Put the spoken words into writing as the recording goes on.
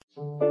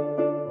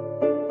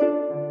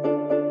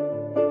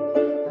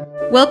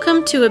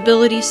Welcome to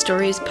Ability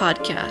Stories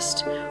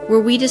Podcast, where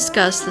we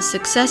discuss the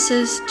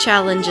successes,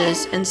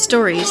 challenges, and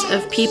stories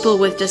of people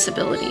with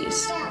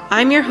disabilities.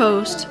 I'm your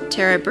host,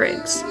 Tara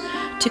Briggs.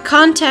 To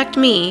contact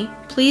me,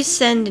 please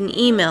send an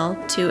email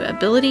to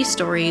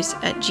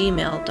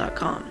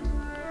abilitystories@gmail.com.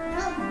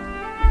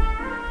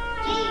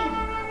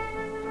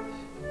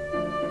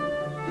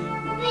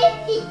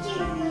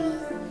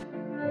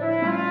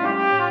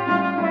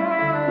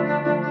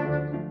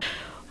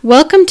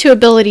 Welcome to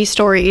Ability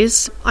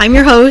Stories. I'm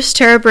your host,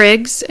 Tara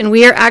Briggs, and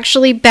we are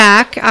actually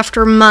back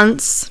after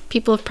months.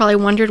 People have probably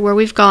wondered where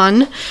we've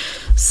gone,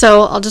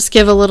 so I'll just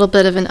give a little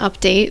bit of an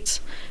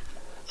update.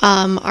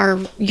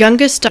 Our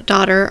youngest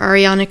daughter,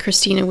 Ariana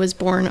Christina, was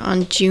born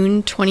on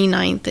June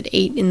 29th at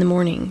 8 in the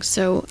morning.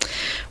 So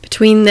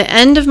between the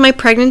end of my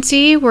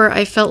pregnancy, where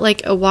I felt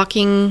like a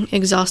walking,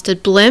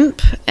 exhausted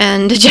blimp,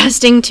 and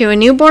adjusting to a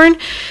newborn,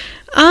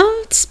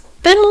 it's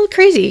been a little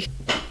crazy.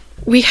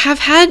 We have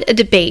had a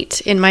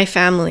debate in my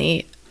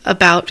family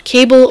about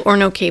cable or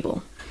no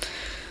cable.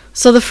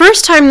 So the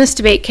first time this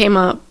debate came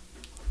up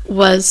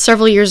was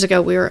several years ago.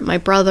 We were at my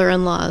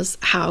brother-in-law's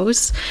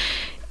house,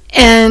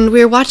 and we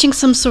were watching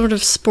some sort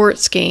of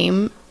sports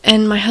game,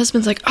 and my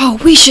husband's like, "Oh,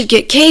 we should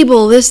get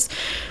cable. This,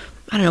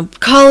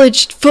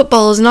 college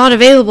football is not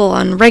available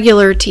on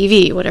regular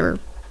TV," whatever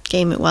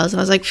game it was. And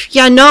I was like,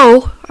 "Yeah,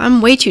 no, I'm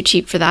way too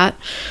cheap for that."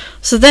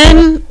 So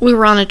then we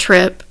were on a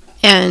trip,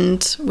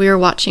 and we were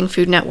watching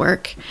Food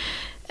Network,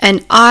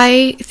 and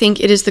I think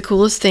it is the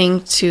coolest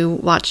thing to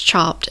watch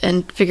Chopped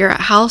and figure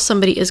out how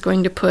somebody is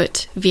going to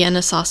put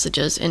Vienna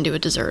sausages into a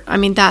dessert. I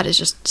mean, that is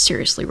just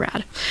seriously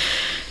rad.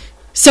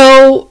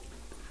 So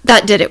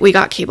that did it. We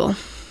got cable.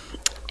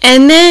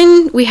 And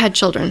then we had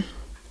children.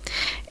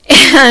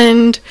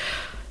 And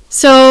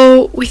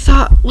so we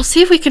thought, we'll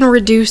see if we can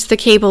reduce the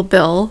cable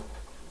bill.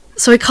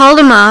 So we called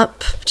him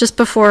up just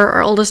before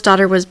our oldest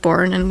daughter was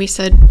born, and we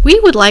said, we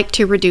would like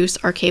to reduce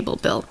our cable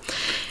bill.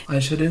 I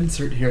should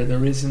insert here, the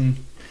reason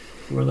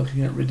we were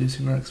looking at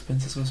reducing our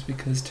expenses was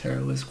because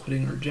Tara was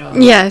quitting her job.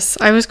 Yes,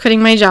 I was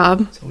quitting my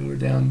job. So we were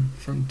down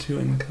from 2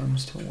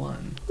 incomes to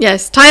 1.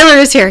 Yes, Tyler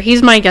is here.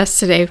 He's my guest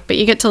today, but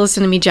you get to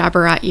listen to me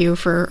jabber at you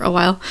for a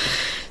while.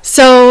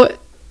 So,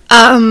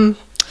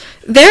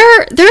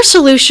 Their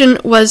solution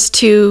was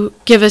to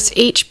give us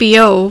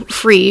HBO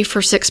free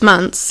for 6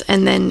 months,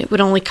 and then it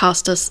would only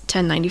cost us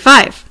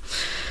 $10.95.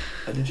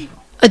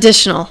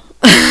 Additional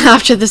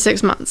after the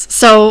 6 months.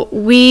 So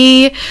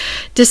we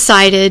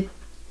decided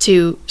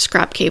to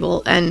scrap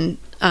cable, and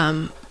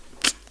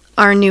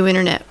our new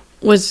internet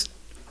was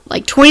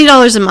like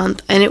 $20 a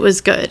month, and it was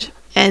good.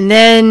 And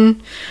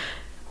then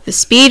the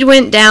speed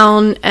went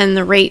down and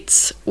the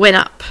rates went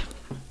up.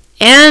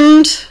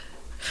 And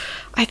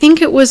I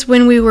think it was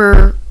when we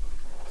were,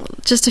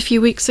 just a few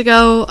weeks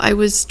ago, I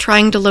was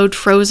trying to load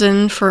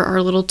Frozen for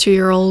our little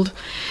 2-year-old,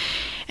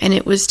 and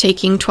it was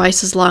taking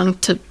twice as long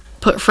to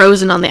put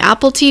Frozen on the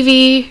Apple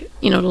TV,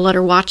 to let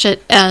her watch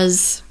it,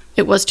 as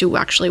it was to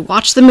actually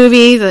watch the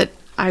movie, that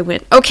I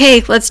went,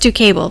 okay, let's do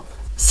cable.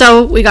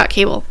 So we got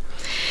cable.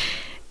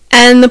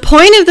 And the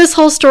point of this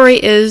whole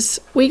story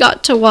is we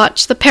got to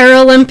watch the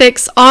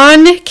Paralympics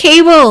on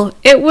cable.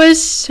 It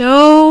was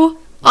so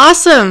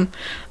awesome.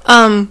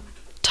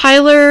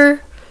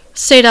 Tyler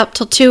stayed up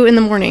till 2 in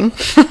the morning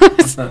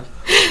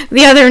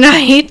the other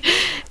night,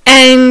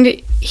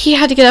 and he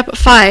had to get up at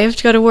 5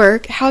 to go to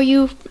work. How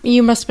you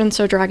must have been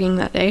so dragging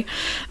that day.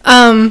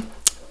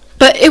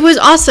 But it was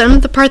awesome.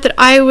 The part that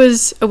I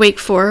was awake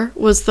for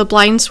was the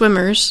blind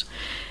swimmers,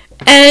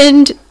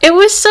 and it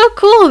was so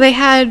cool. They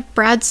had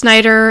Brad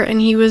Snyder,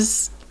 and he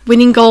was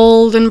winning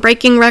gold and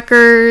breaking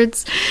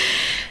records,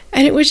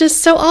 and it was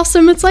just so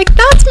awesome. It's like,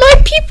 that's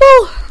my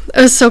people.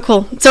 It was so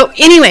cool. So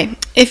anyway,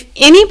 if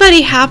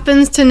anybody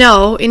happens to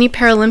know any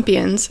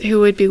Paralympians who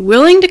would be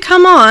willing to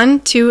come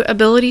on to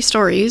Ability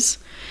Stories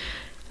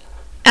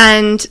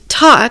and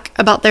talk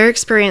about their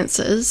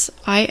experiences,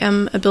 I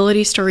am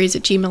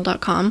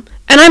abilitystories@gmail.com.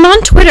 And I'm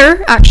on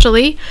Twitter,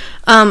 actually.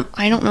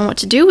 I don't know what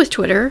to do with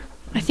Twitter.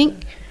 I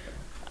think,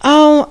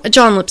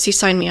 John Lipsy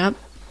signed me up.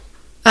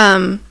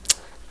 And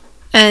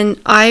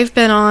I've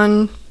been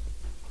on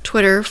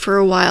Twitter for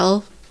a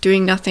while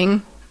doing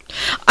nothing.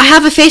 I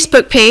have a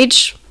Facebook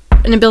page,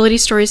 an Ability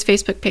Stories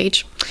Facebook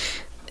page.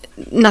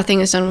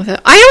 Nothing is done with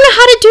it. I don't know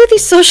how to do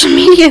these social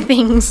media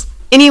things.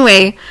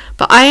 Anyway,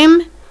 but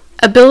I'm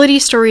Ability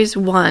Stories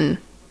 1.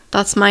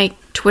 That's my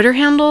Twitter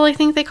handle, I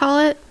think they call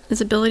it, is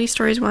Ability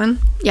Stories 1.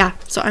 Yeah,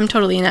 so I'm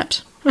totally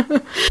inept.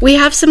 We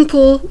have some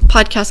cool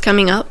podcasts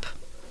coming up.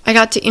 I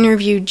got to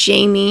interview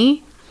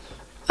Jamie,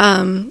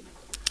 and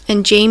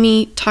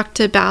Jamie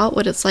talked about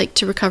what it's like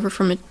to recover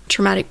from a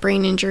traumatic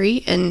brain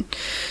injury, and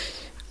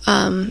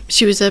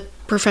she was a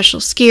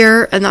professional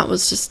skier, and that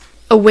was just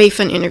a way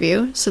fun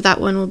interview. So that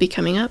one will be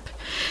coming up.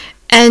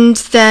 And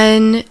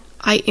then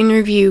I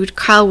interviewed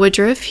Kyle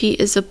Woodruff. He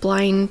is a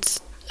blind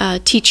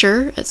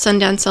teacher at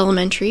Sundance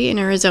Elementary in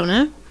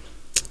Arizona,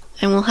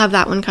 and we'll have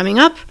that one coming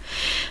up.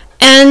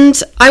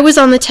 And I was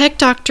on the Tech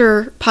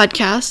Doctor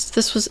podcast.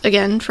 This was,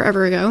 again,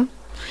 forever ago.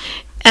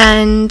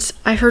 And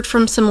I heard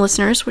from some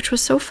listeners, which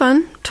was so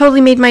fun.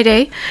 Totally made my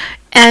day.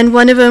 And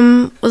one of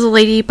them was a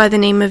lady by the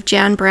name of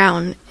Jan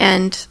Brown.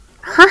 And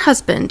her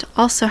husband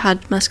also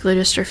had muscular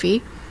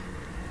dystrophy.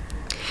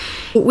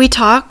 We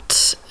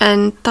talked,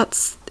 and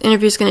that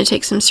interview is going to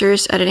take some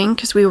serious editing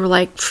because we were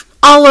like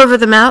all over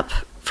the map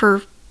for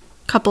a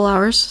couple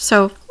hours.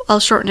 So I'll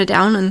shorten it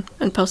down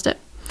and post it.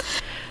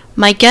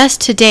 My guest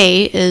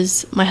today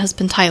is my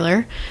husband,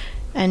 Tyler.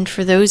 And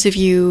for those of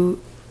you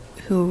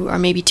who are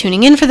maybe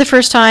tuning in for the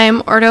first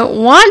time or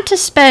don't want to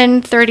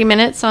spend 30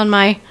 minutes on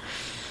my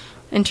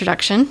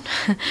introduction,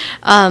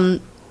 I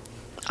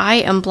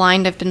am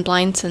blind. I've been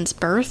blind since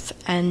birth,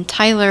 and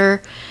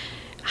Tyler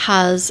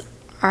has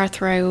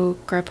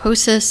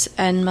arthrogryposis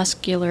and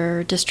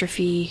muscular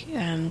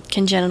dystrophy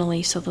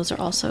congenitally, so those are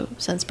also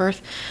since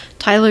birth.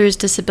 Tyler's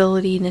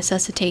disability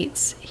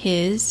necessitates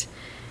his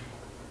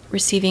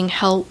receiving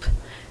help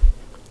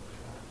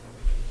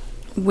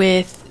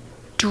with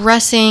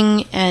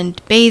dressing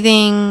and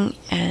bathing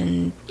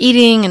and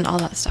eating and all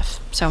that stuff.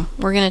 So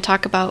we're going to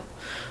talk about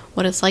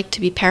what it's like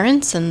to be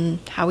parents and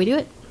how we do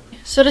it.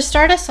 So to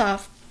start us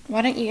off,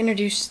 why don't you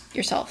introduce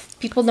yourself?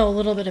 People know a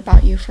little bit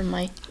about you from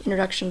my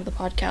introduction to the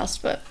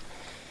podcast, but...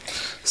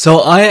 So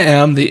I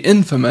am the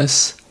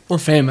infamous, or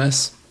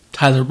famous,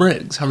 Tyler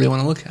Briggs, however you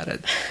want to look at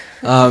it.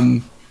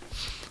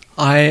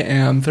 I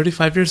am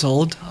 35 years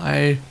old.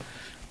 I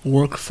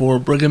work for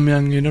Brigham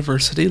Young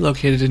University,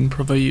 located in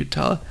Provo,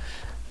 Utah.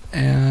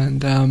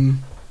 And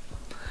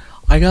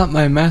I got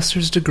my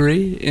master's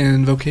degree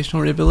in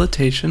vocational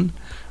rehabilitation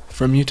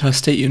from Utah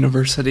State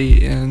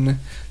University in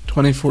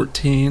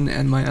 2014,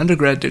 and my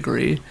undergrad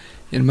degree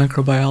in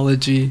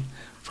microbiology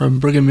from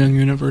Brigham Young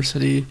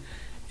University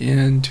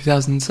in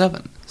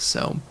 2007.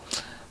 So,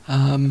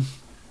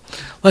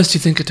 lest you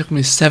think it took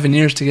me 7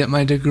 years to get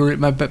my degree,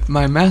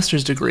 my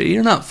master's degree,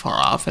 you're not far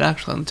off. It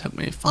actually only took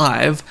me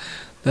 5.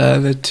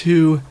 The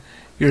 2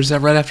 years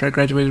right after I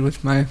graduated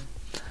with my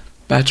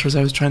bachelor's,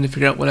 I was trying to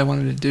figure out what I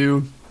wanted to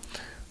do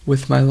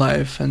with my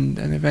life, and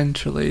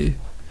eventually,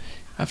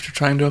 after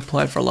trying to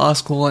apply for law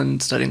school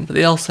and studying for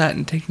the LSAT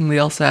and taking the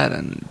LSAT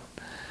and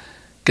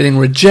getting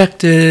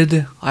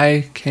rejected,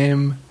 I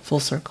came full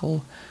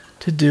circle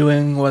to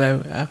doing what I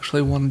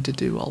actually wanted to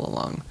do all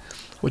along,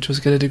 which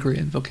was get a degree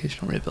in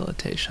vocational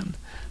rehabilitation.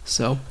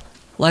 So,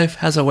 life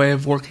has a way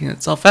of working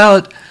itself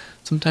out.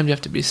 Sometimes you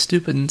have to be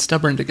stupid and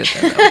stubborn to get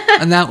that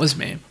out, and that was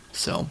me.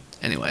 So,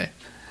 anyway.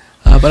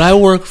 But I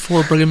work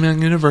for Brigham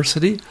Young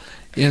University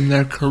in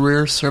their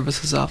career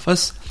services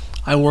office.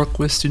 I work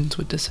with students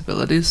with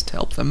disabilities to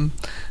help them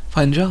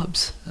find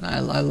jobs, and I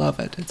love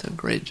it. It's a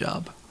great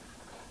job.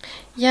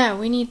 Yeah,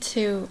 we need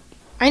to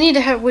do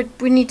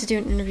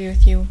an interview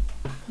with you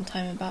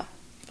sometime about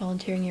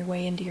volunteering your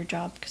way into your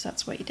job, because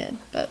that's what you did.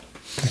 But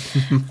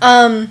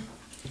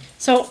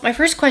so my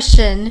first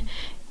question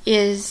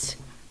is,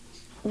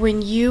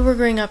 when you were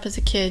growing up as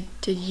a kid,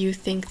 did you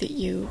think that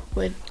you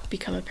would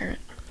become a parent?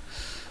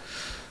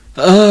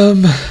 I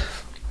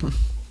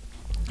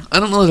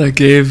don't know that I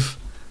gave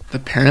the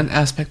parent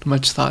aspect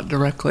much thought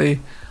directly.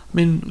 I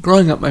mean,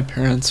 growing up, my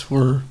parents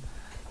were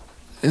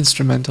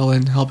instrumental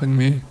in helping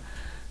me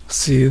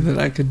see that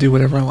I could do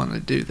whatever I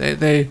wanted to do.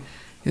 They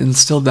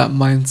instilled that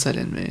mindset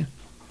in me.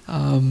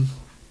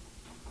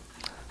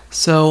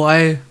 So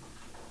I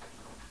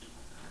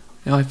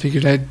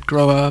figured I'd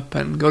grow up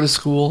and go to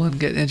school and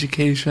get an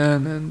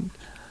education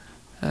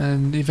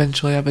and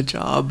eventually have a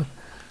job.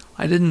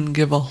 I didn't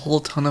give a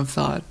whole ton of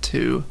thought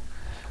to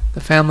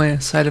the family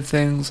side of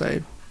things.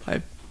 I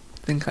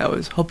think I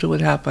always hoped it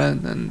would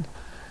happen,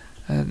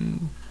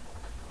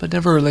 but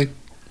never really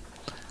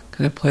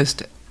kind of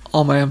placed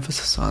all my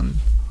emphasis on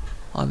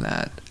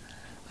that.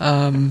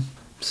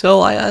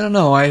 So I don't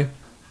know.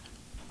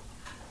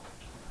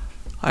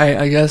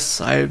 I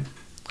guess I'd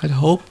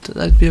hoped that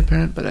I'd be a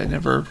parent, but I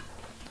never.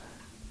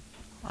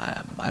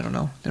 I don't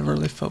know. Never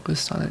really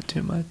focused on it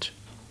too much.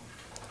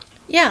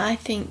 Yeah, I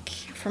think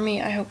for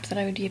me, I hoped that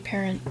I would be a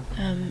parent,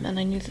 and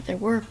I knew that there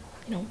were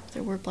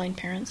blind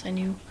parents. I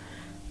knew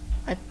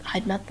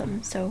I'd met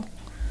them, so.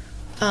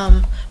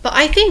 But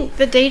I think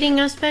the dating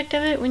aspect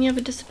of it, when you have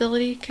a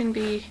disability, can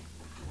be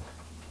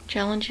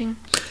challenging.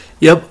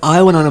 Yep,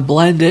 I went on a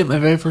blind date, my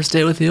very first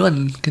date with you,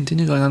 and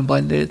continue going on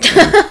blind dates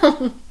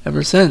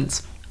ever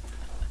since.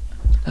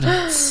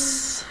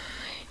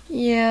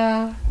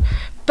 Yeah,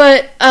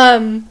 but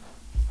on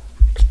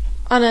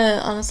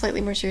a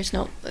slightly more serious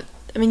note,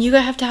 I mean, you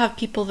have to have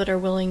people that are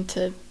willing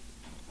to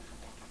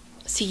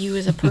see you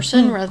as a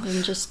person rather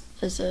than just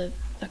as a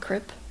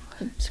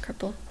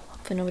cripple.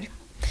 For nobody.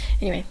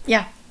 Anyway,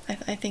 yeah,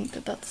 I think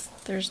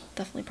there's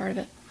definitely part of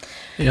it.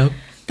 Yep.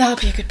 That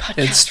would be a good podcast.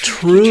 It's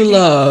true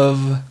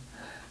love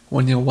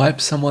when you wipe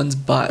someone's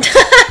butt.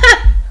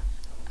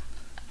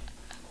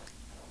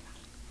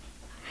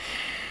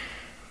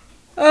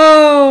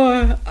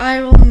 Oh,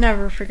 I will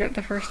never forget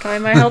the first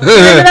time I helped you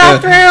in the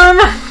bathroom.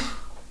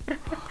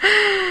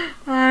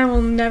 I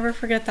will never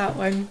forget that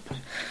one.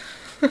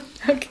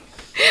 Okay.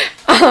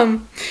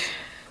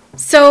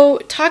 So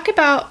talk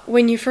about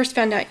when you first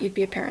found out you'd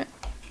be a parent.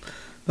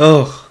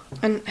 Oh,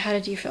 And how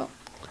did you feel?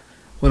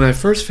 When I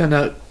first found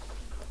out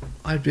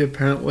I'd be a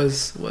parent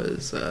was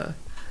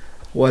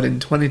in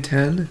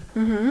 2010?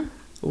 Mm-hmm.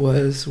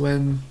 Was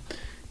when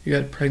you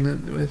got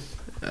pregnant with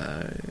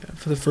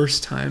for the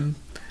first time,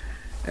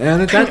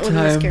 and at that time, with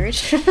a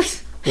miscarriage.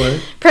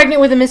 What?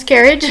 Pregnant with a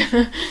miscarriage.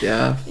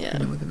 Yeah,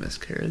 pregnant with a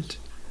miscarriage.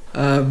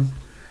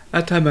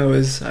 That time I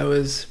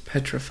was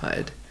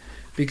petrified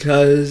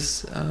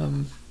because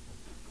I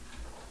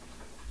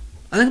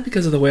think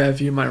because of the way I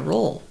view my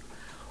role.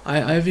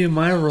 I view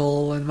my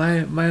role and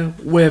my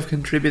way of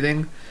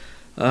contributing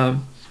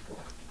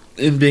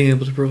in being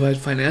able to provide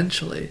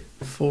financially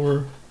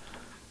for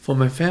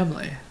my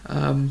family.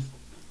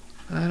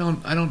 I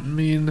don't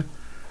mean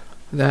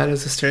that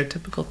as a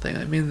stereotypical thing.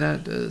 I mean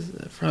that as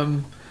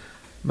from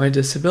my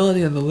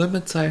disability and the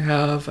limits I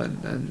have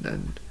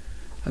and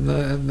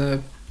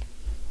the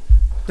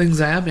things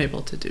I am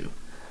able to do.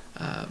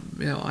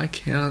 I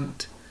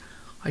can't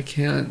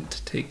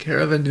take care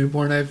of a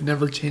newborn. I've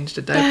never changed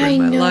a diaper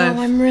in my life.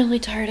 I'm really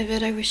tired of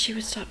it. I wish she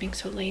would stop being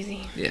so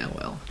lazy. Yeah,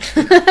 well.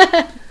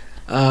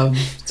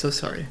 So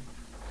sorry.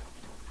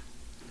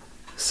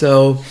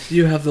 So,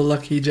 you have the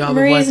lucky job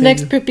Marie's of wiping...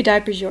 next poopy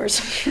diaper's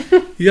yours.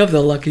 You have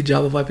the lucky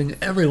job of wiping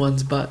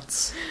everyone's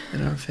butts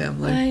in our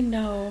family. I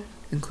know.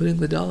 Including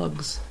the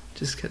dogs.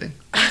 Just kidding.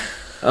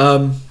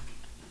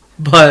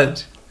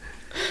 But...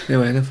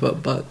 Anyway, enough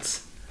about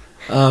butts.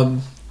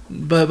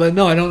 But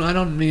no, I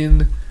don't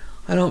mean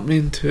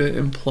to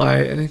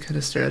imply any kind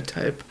of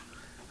stereotype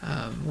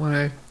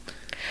when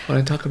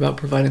I talk about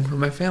providing for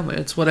my family.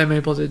 It's what I'm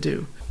able to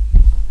do.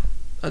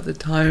 At the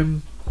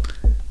time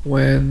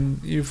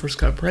when you first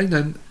got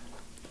pregnant,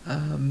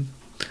 I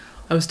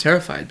was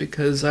terrified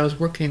because I was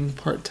working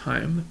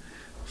part-time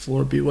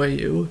for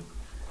BYU,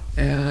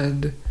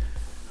 and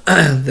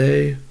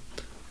they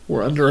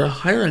were under a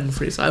hiring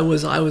freeze. I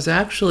was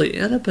actually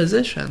in a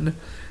position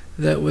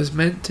that was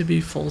meant to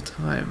be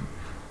full-time,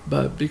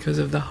 but because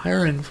of the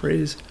hiring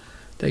freeze,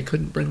 they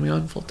couldn't bring me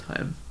on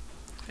full-time.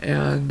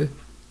 And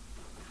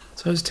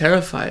so I was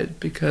terrified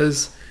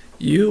because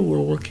you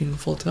were working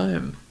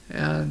full-time,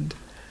 and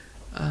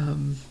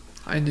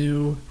I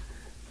knew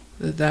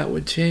that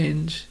would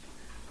change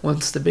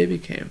once the baby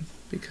came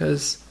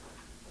because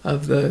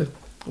of the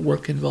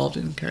work involved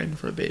in caring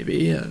for a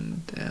baby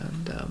and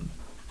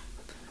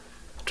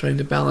trying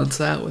to balance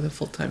that with a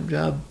full-time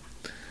job.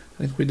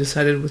 I think we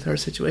decided with our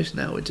situation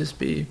that would just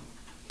be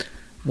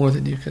more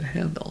than you could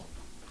handle.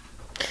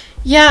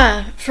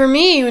 Yeah, for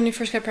me, when you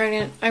first got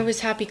pregnant, I was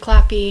happy,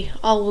 clappy,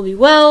 all will be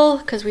well,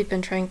 because we've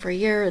been trying for a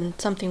year and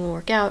something will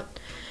work out.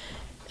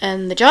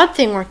 And the job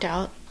thing worked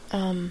out,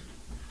 but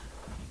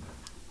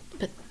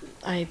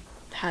I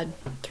had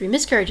 3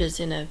 miscarriages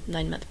in a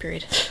 9-month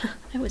period.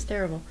 It was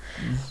terrible.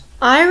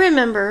 I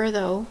remember,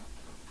 though,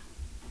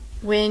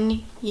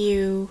 when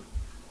you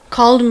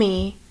called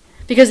me,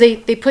 because they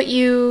put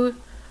you...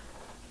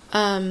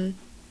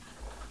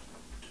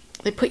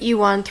 they put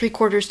you on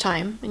 3/4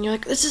 time, and you're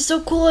like, "This is so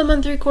cool! I'm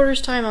on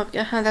 3/4 time." I'm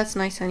like, that's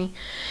nice, honey.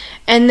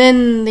 And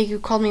then you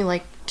called me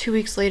like 2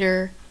 weeks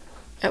later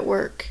at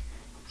work,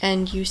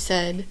 and you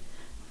said,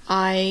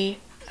 "I'm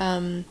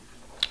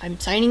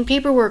signing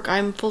paperwork.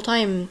 I'm full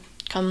time.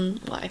 Come."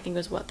 Well, I think it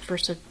was the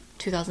 1st of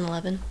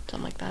 2011,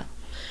 something like that.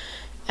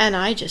 And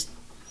I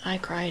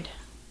cried.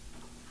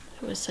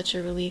 It was such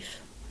a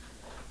relief,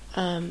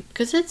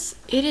 because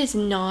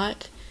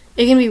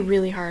it can be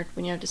really hard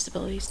when you have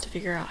disabilities to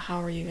figure out how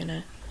are you going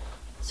to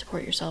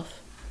support yourself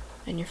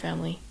and your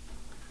family.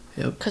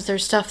 Yep. Because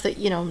there's stuff that,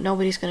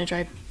 nobody's going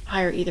to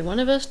hire either one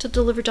of us to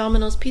deliver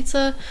Domino's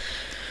pizza.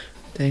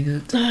 Dang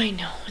it. I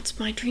know. It's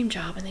my dream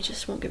job, and they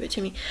just won't give it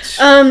to me.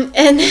 And,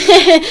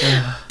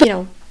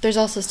 there's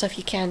also stuff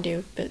you can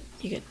do, but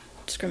you get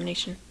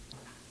discrimination.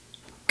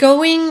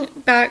 Going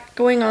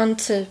on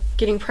to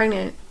getting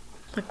pregnant,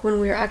 like when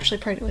we were actually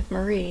pregnant with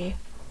Marie,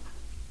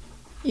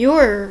 you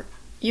were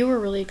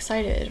really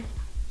excited.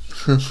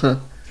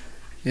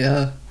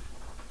 Yeah,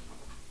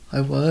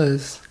 I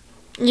was.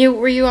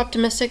 Were you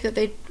optimistic that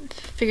they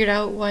figured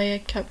out why I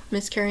kept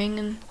miscarrying?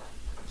 And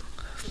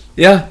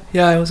Yeah,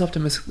 I was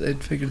optimistic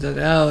they'd figured that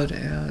out,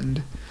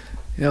 and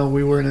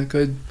we were in a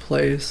good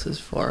place as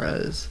far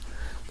as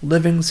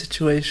living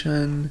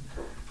situation.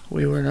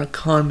 We were in a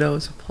condo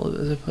as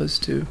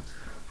opposed to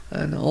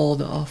an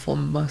old, awful,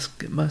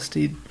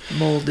 musty,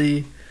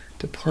 moldy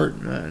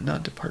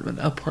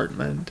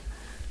apartment.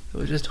 It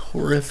was just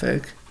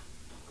horrific.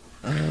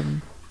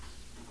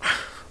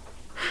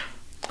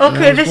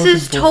 Okay, this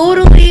is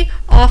totally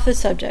off the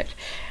subject.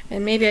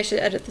 And maybe I should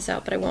edit this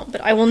out, but I won't.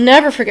 But I will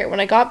never forget when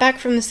I got back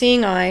from the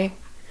Seeing Eye,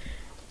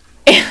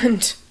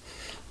 and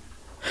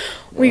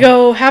we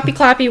go happy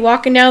clappy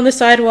walking down the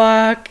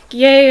sidewalk.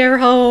 Yay, we're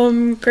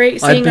home.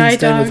 Great Seeing Eye dog. I'd been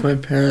staying with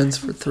my parents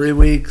for 3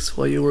 weeks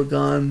while you were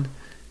gone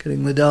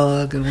getting the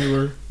dog, and we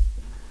were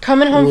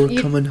coming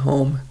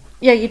home.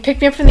 Yeah, you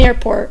picked me up from the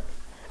airport,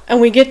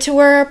 and we get to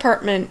where our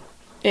apartment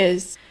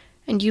is,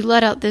 and you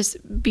let out this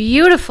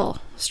beautiful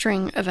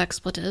string of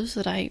expletives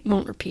that I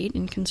won't repeat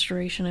in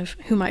consideration of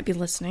who might be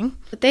listening.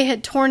 But they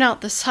had torn out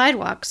the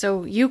sidewalk,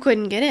 so you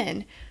couldn't get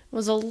in.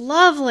 was a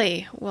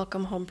lovely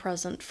welcome home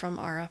present from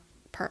our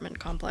apartment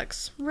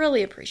complex.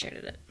 Really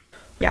appreciated it.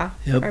 Yeah,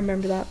 Yep. I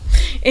remember that.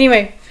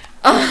 Anyway,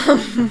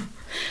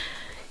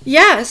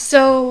 yeah,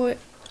 so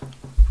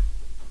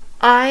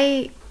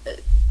I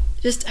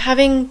just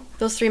having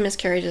those 3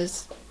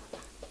 miscarriages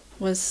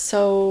was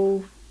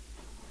so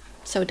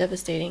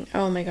devastating.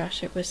 Oh my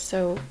gosh, it was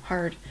so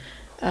hard.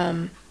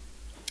 And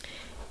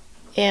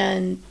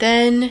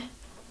then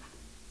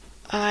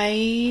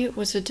I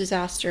was a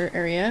disaster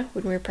area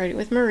when we were pregnant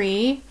with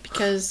Marie,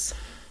 because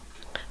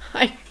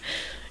I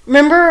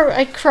remember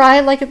I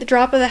cried like at the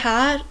drop of the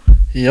hat.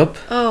 Yep.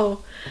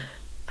 Oh,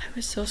 I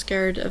was so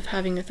scared of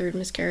having a 3rd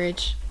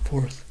miscarriage.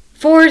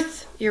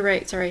 4th. You're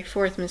right, sorry,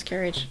 4th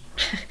miscarriage.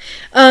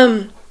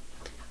 And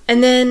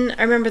then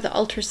I remember the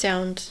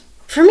ultrasound.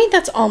 For me,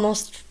 that's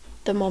almost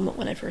the moment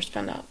when I first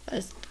found out I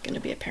was going to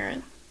be a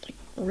parent. Like,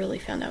 really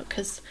found out,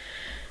 because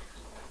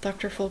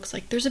Dr. Folk's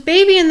like, there's a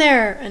baby in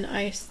there! And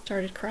I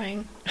started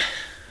crying.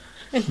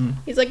 And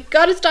he's like,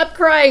 gotta stop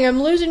crying,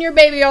 I'm losing your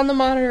baby on the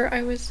monitor.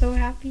 I was so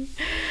happy.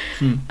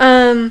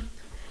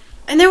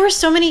 And there were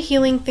so many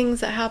healing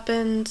things that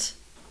happened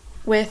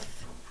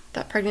with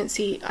that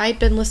pregnancy. I'd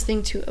been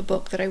listening to a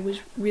book that I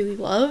really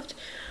loved,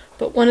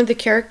 but one of the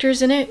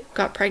characters in it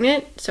got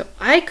pregnant, so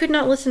I could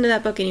not listen to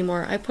that book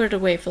anymore. I put it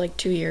away for like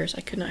 2 years.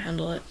 I could not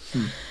handle it.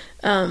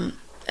 And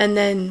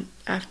then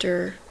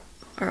after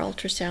our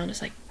ultrasound,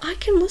 it's like, I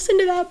can listen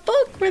to that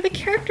book where the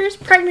character is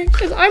pregnant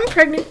because I'm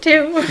pregnant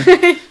too.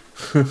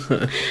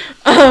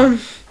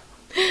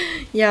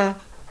 Yeah.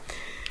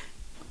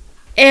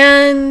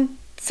 And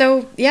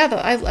so, yeah,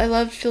 I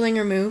loved feeling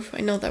her move.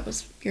 I know that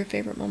was your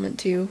favorite moment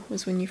too,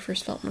 was when you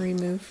first felt Marie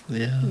move.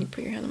 Yeah. When you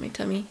put your hand on my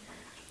tummy.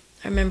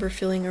 I remember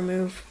feeling her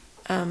move.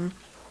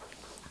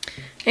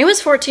 It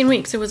was 14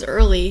 weeks. It was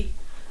early.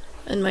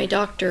 And my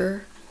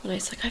doctor, when I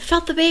was like, I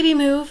felt the baby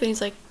move. And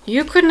he's like,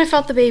 you couldn't have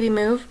felt the baby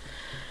move.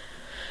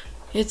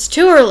 It's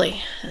too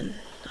early. And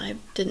I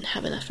didn't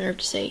have enough nerve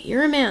to say,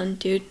 you're a man,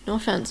 dude. No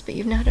offense, but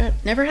you've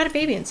never had a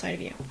baby inside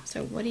of you.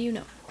 So what do you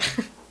know?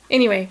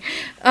 Anyway,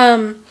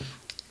 so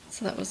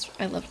that was,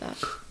 I love that.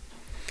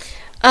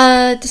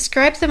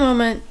 Describe the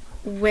moment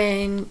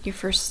when you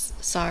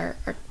first saw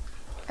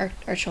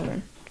our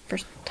children.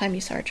 First time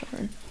you saw our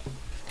children.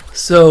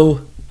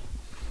 So,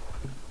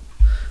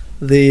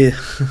 the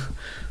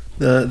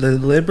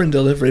labor and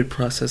delivery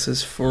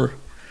processes for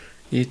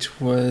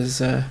each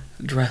was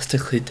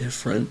drastically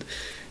different.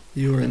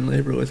 You were in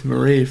labor with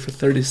Marie for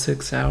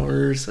 36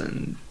 hours,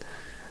 and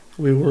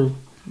we were,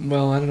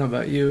 well, I don't know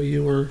about you.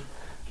 You were,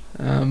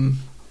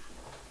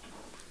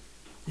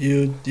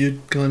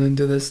 you'd gone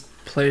into this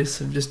place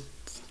of just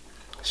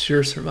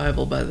sheer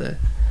survival by the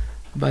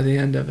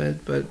end of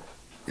it, but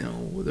you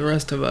know, the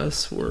rest of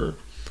us were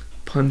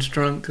punch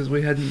drunk because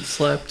we hadn't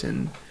slept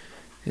in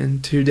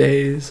 2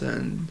 days.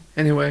 And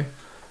anyway,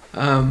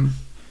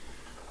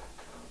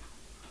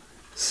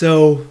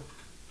 so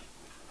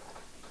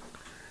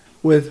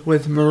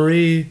with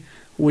Marie,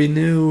 we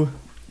knew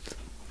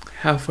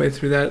halfway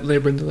through that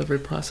labor and delivery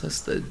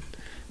process that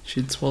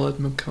she'd swallowed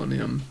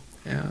meconium,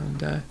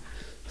 and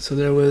so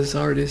there was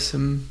already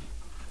some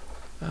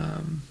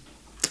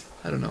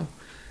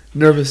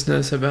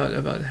nervousness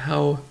about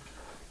how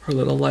her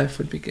little life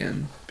would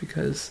begin,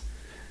 because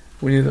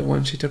we knew that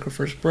once she took her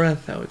first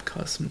breath, that would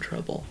cause some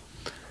trouble.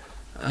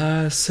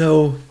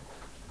 So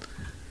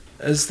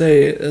as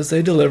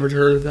they delivered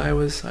her, I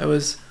was,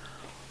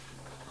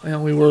 you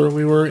know, we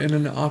were in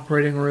an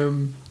operating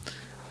room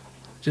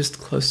just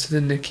close to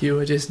the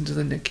NICU, adjacent to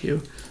the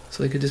NICU,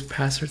 so they could just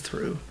pass her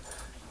through.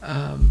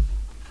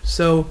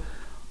 So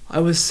I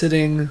was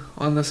sitting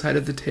on the side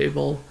of the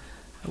table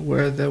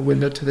where the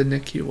window to the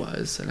NICU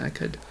was, and I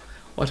could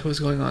watch what was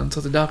going on. So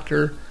the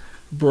doctor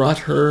brought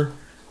her,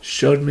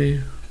 showed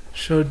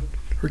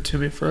her to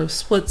me for a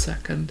split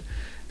second,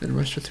 then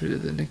rushed her through to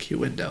the NICU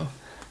window.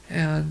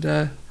 And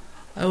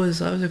I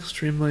was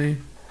extremely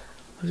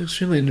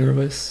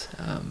nervous.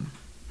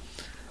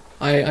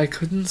 I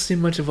couldn't see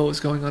much of what was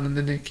going on in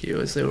the NICU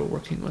as they were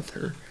working with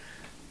her,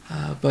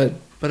 but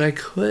I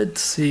could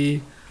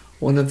see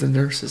one of the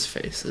nurses'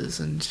 faces,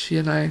 and she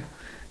and I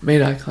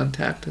made eye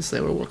contact as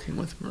they were working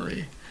with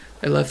Marie.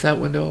 They left that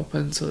window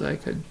open so that I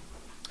could,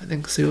 I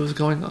think, see what was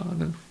going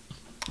on,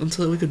 and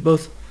so that we could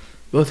both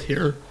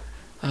hear.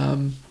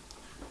 And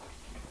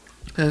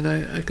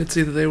I could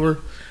see that they were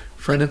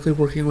frantically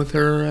working with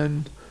her,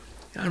 and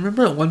I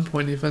remember at one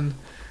point even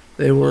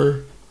they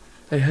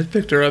had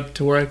picked her up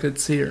to where I could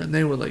see her, and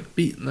they were like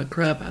beating the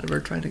crap out of her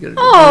trying to get her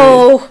to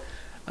breathe.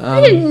 I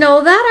didn't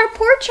know that. Our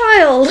poor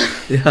child.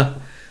 Yeah.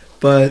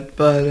 But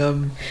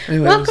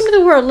anyway, Welcome to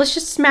the world. Let's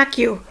just smack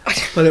you.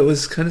 But it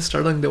was kind of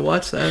startling to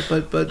watch that.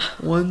 But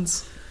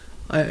once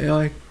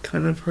I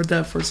kind of heard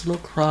that first little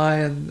cry,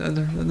 and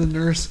the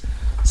nurse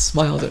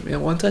smiled at me.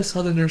 And once I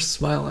saw the nurse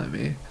smile at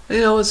me,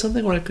 it was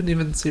something where I couldn't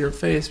even see her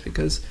face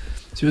because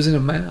she was in a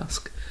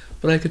mask,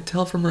 but I could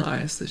tell from her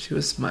eyes that she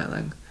was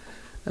smiling,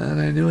 and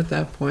I knew at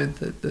that point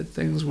that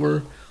things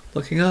were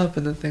looking up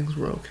and that things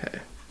were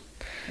okay.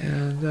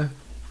 And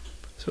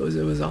so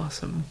it was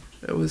awesome.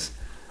 It was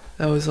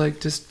that was like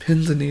just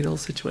pins and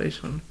needles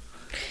situation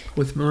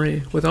with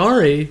Marie. With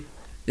Ari,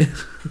 we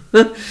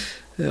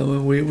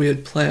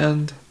had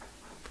planned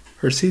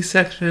her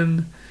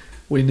C-section.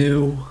 We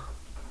knew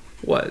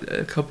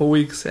a couple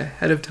weeks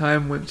ahead of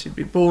time when she'd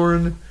be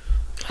born.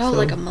 Oh, so,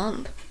 like a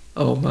month.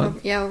 Oh, a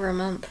month. Yeah, over a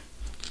month.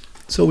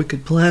 So we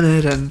could plan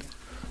it and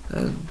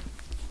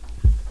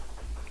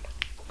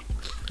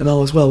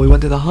all was well. We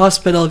went to the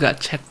hospital, got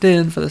checked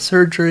in for the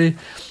surgery.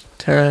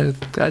 Tara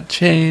got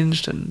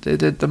changed, and they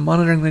did the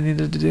monitoring they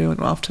needed to do,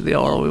 and off to the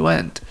OR we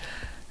went.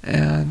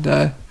 And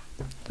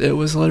it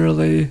was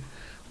literally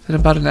in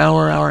about an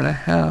hour and a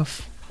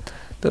half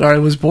that Ari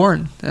was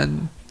born.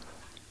 And,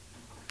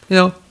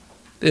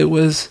 it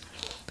was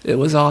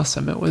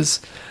awesome. It was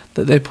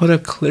that they put a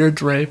clear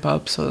drape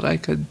up so that I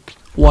could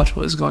watch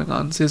what was going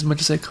on, see as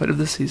much as I could of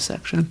the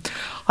C-section.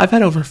 I've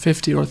had over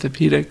 50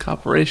 orthopedic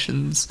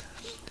operations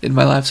in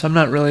my life, so I'm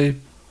not really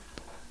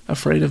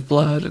afraid of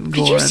blood and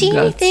gore and guts. Did you see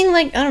anything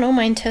like, I don't know,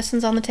 my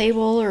intestines on the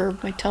table or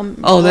my tummy?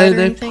 Oh,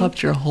 they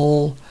popped your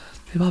whole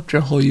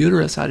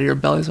uterus out of your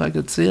belly so I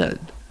could see it.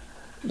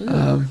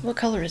 Ooh, what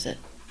color is it?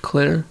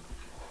 Clear.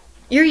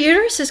 Your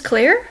uterus is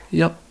clear?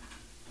 Yep.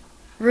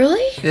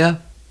 Really? Yeah.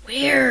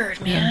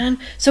 Weird, man.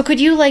 Yeah. So could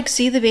you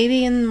see the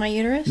baby in my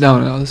uterus?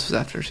 No, this was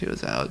after she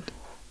was out.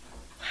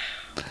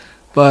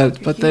 Wow.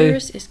 But your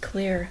uterus is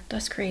clear.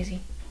 That's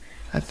crazy.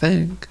 I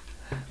think.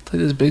 It's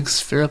like this big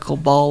spherical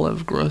ball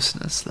of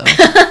grossness, though.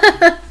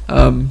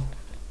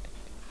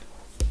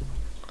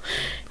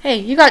 Hey,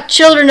 you got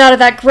children out of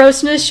that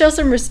grossness. Show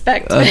some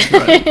respect. That's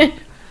right.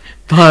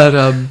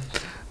 But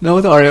no,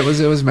 with Ari, it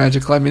was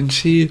magical. I mean,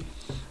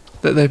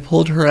 they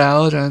pulled her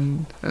out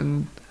and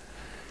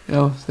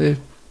they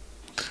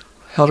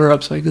held her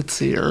up so I could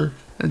see her,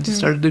 and she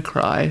started to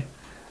cry.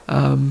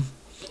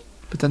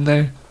 But then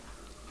they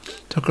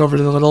took her over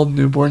to the little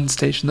newborn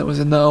station that was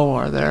in the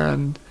OR there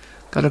and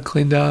got her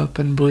cleaned up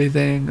and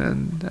breathing,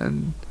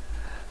 and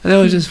it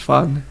was just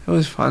fun. It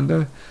was fun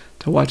to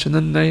watch, and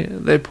then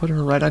they put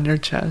her right on your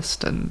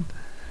chest, and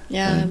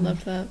I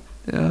love that.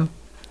 Yeah,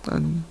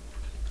 and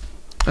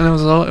it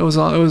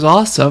was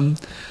awesome,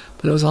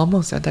 but it was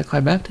almost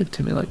anticlimactic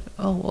to me. Like,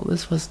 oh well,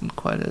 this wasn't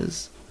quite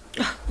as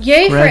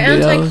yay for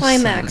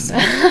anticlimax.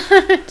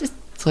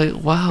 It's like,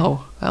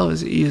 wow, that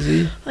was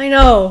easy. I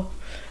know,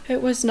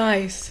 it was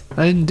nice.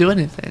 I didn't do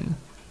anything.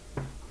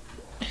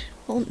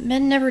 Well,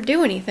 men never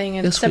do anything.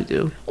 Yes, we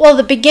do. Well,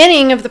 the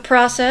beginning of the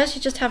process,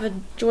 you just have a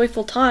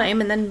joyful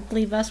time and then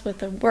leave us with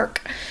the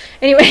work.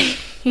 Anyway.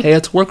 Hey,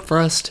 it's work for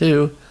us,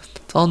 too.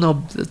 It's no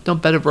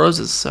bed of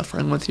roses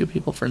suffering with you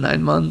people for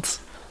 9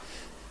 months.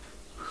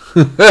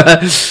 Look,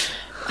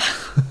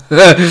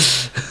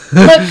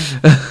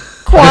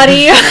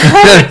 Quaddy,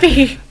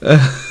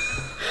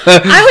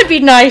 I would be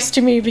nice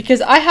to me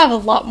because I have a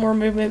lot more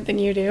movement than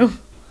you do.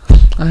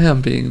 I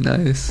am being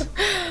nice.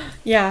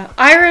 Yeah,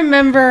 I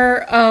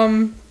remember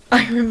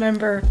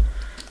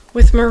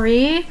with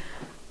Marie,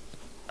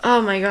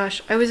 oh my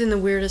gosh, I was in the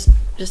weirdest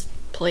just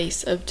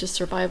place of just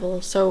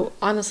survival. So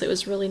honestly, it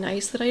was really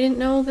nice that I didn't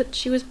know that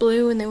she was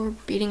blue and they were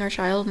beating our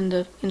child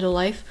into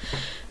life.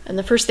 And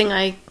the first thing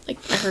I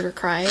heard her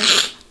cry,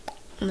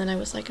 and then I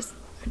was like,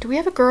 do we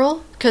have a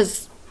girl?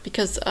 Because we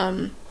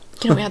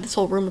had this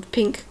whole room of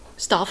pink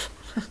stuff.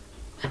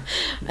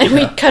 And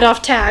we cut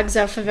off tags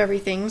off of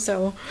everything,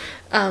 so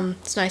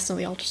it's nice to know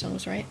the ultrasound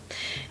was right.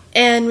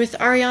 And with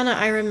Ariana,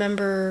 I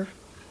remember,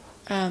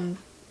 and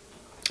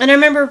I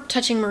remember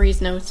touching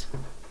Marie's nose.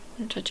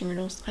 Touching her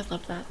nose, I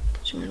love that.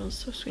 Touching her nose is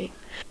so sweet.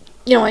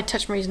 I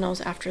touched Marie's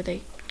nose after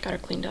they got her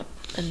cleaned up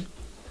and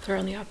threw her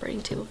on the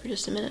operating table for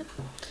just a minute.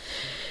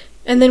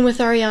 And then with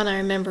Ariana, I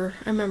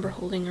remember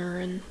holding her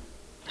and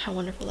how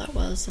wonderful that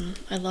was, and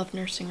I loved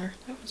nursing her.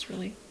 That was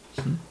really.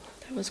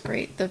 That was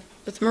great.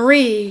 With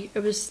Marie,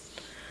 it was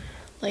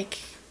like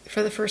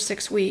for the first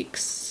 6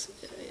 weeks,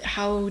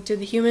 how did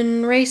the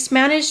human race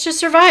manage to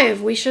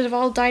survive? We should have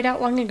all died out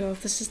long ago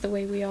if this is the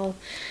way we all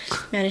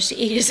managed to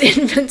eat as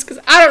infants, because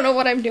I don't know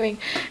what I'm doing.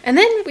 And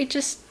then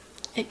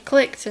it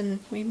clicked and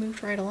we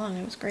moved right along.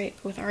 It was great.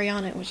 With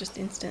Ariana, it was just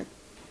instant.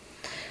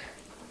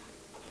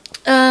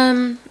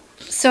 So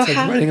it's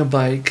like riding a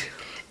bike.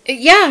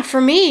 Yeah,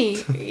 for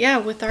me. Yeah,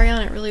 with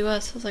Ariana, it really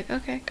was. I was like,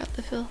 okay, got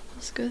the feel.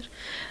 That's good.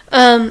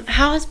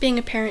 How has being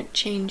a parent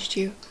changed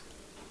you?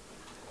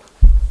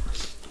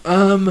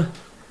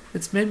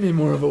 It's made me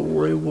more of a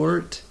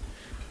worrywart,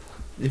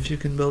 if you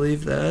can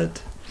believe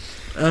that.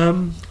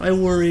 I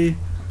worry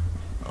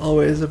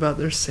always about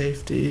their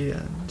safety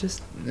and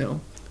just,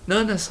 not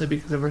necessarily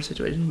because of our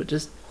situation, but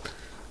just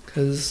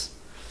because,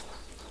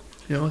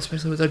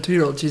 especially with our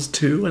 2-year-old, she's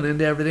 2 and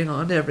into everything,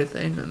 onto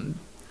everything, and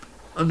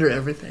under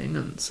everything,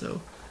 and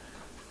so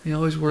we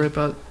always worry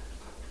about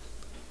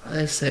are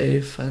they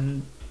safe,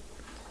 and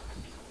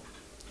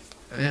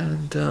I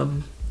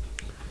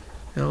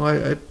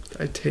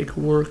take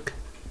work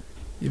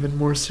even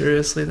more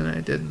seriously than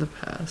I did in the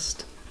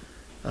past,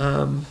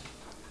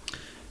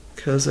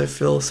 because I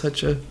feel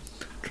such a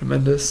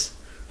tremendous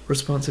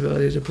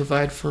responsibility to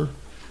provide for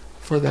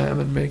them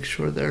and make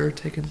sure they're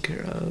taken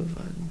care of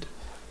and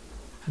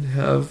and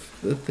have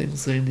the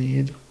things they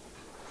need.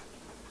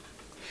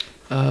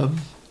 I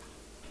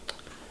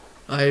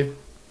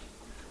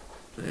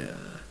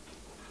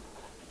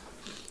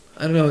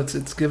don't know.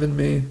 It's given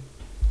me.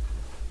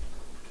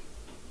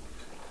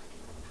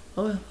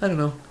 Oh, I don't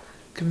know.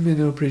 Given me a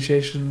new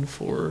appreciation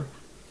for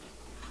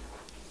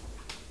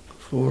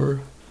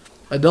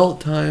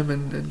adult time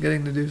and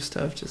getting to do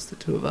stuff, just the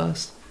two of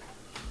us.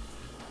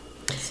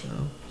 So.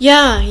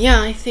 Yeah,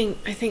 I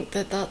think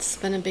that that's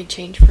been a big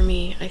change for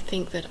me. I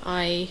think that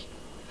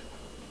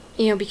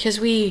because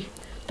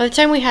by the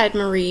time we had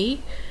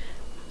Marie,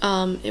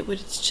 it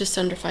was just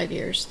under 5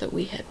 years that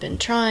we had been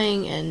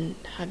trying and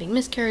having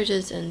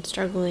miscarriages and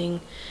struggling,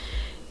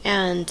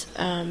 and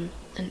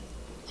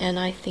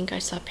I think I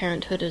saw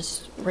parenthood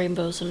as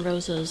rainbows and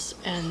roses,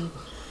 and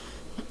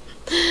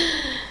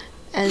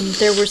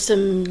there were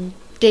some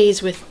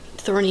days with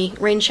thorny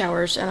rain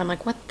showers, and I'm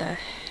like, what the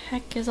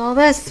heck is all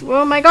this?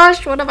 Oh my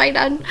gosh, what have I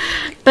done?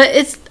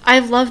 But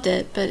I've loved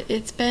it, but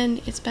it's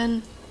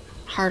been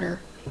harder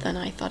than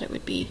I thought it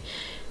would be,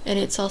 and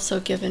it's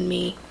also given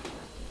me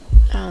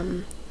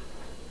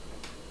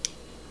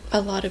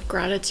a lot of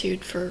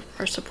gratitude for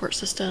our support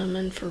system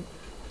and for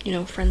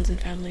friends and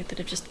family that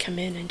have just come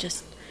in and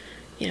just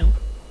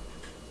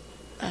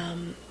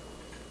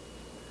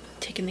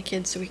taken the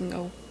kids so we can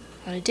go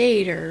on a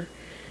date, or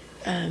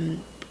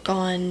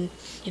gone,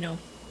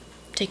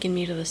 taking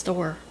me to the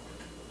store.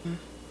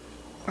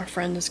 Our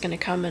friend is going to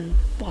come and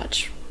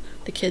watch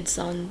the kids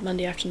on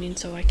Monday afternoon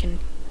so I can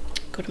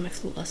go to my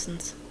flute lesson.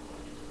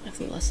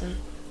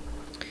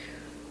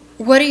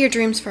 What are your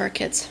dreams for our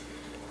kids?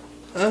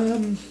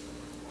 I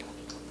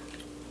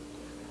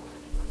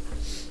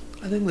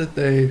think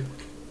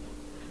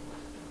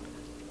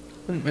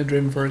my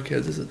dream for our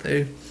kids is that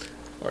they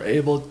are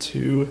able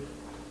to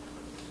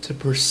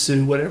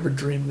pursue whatever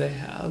dream they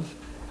have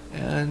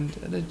and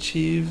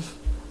achieve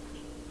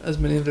as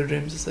many of their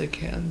dreams as they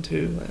can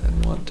too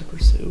and want to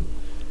pursue.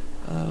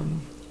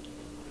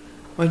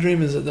 My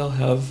dream is that they'll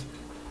have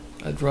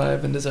a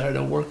drive and desire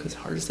to work as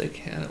hard as they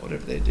can at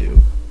whatever they do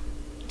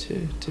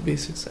to be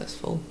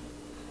successful.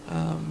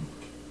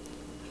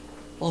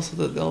 Also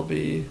that they'll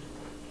be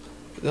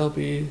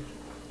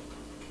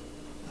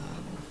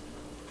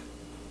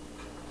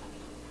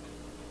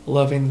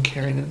loving,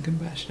 caring, and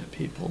compassionate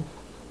people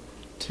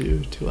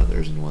to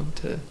others, and want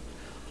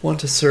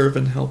to serve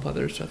and help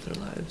others throughout their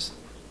lives.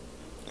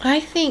 I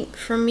think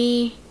for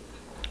me,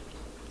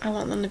 I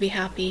want them to be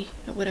happy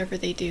at whatever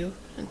they do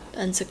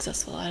and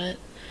successful at it.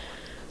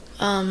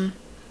 I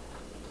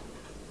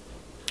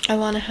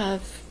want to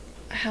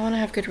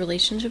have good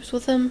relationships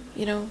with them,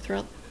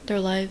 throughout their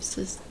lives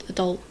as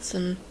adults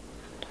and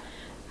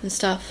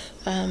stuff.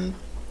 And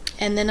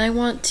then I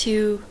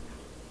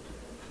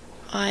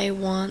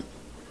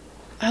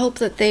hope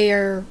that they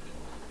are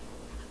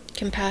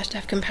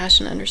have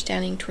compassion and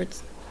understanding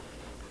towards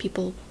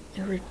people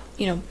who are,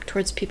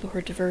 towards people who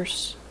are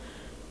diverse,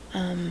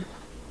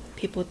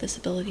 people with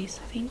disabilities,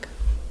 I think.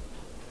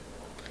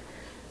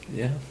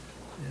 Yeah.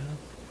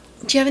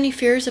 Do you have any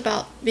fears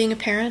about being a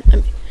parent?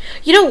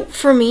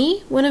 For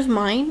me, one of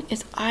mine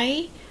is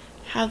I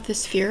have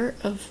this fear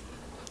of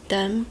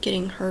them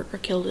getting hurt or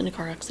killed in a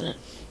car accident.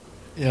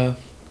 Yeah.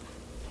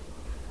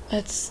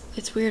 It's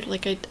weird.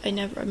 Like, it's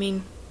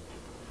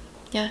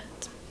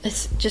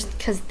just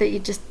because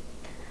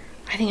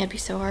I think that'd be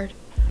so hard.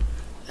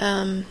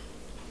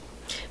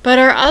 But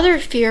our other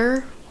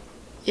fear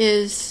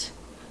is,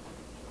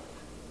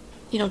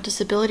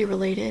 disability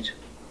related.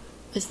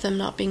 Is them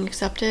not being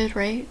accepted,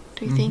 right?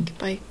 Do you think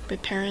by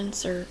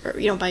parents or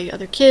by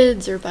other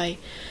kids or by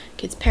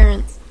kids'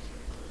 parents?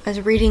 I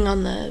was reading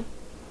on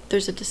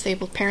there's a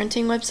disabled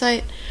parenting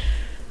website.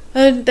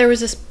 There was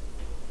this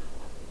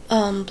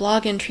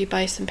blog entry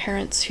by some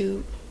parents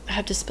who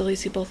have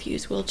disabilities who both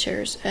use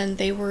wheelchairs, and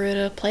they were at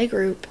a play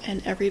group,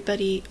 and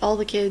all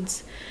the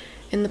kids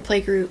in the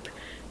play group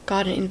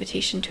got an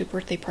invitation to a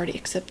birthday party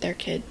except their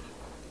kid,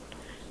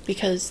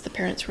 because the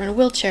parents were in a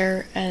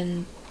wheelchair,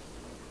 and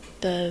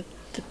the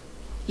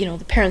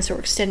parents that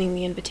were extending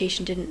the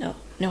invitation didn't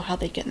know how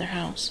they'd get in their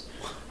house.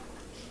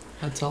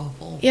 That's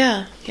awful.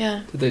 Yeah.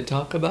 Did they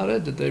talk about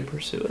it? Did they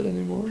pursue it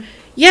anymore?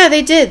 Yeah,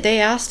 they did. They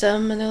asked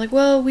them, and they're like,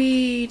 well,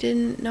 we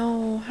didn't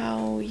know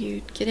how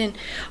you'd get in.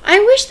 I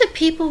wish that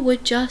people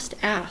would just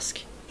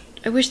ask.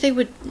 I wish they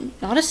would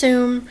not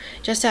assume,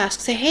 just ask.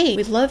 Say, hey,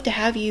 we'd love to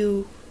have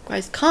you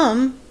guys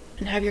come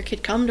and have your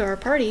kid come to our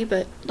party,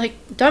 but,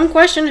 dumb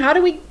question, how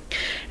do you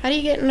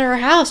get in our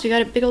house? We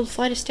got a big old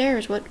flight of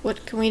stairs.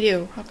 What can we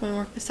do? How can we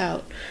work this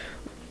out?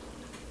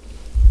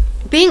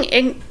 Being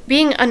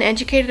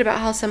uneducated about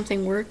how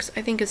something works,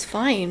 I think, is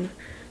fine.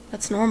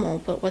 That's normal.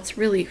 But what's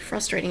really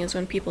frustrating is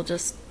when people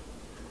just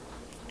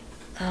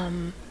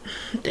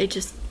they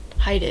just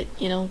hide it.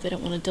 They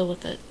don't want to deal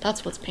with it.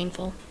 That's what's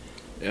painful.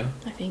 Yeah,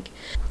 I think.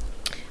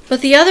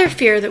 But the other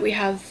fear that we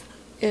have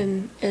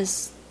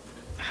is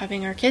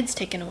having our kids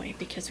taken away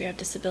because we have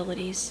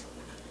disabilities.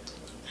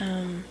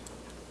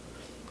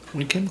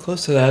 We came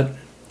close to that.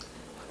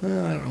 I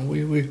don't know.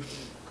 We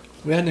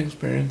had an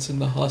experience in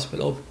the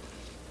hospital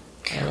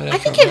I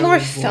think it more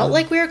felt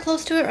like we were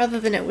close to it rather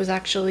than it was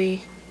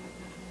actually.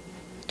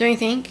 Don't you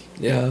think?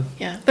 Yeah.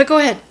 Yeah. But go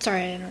ahead.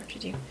 Sorry, I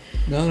interrupted you.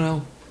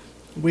 No.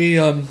 We,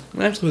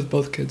 actually with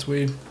both kids,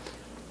 we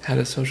had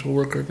a social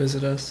worker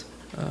visit us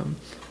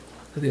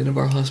at the end of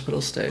our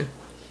hospital stay.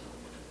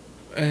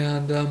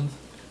 And,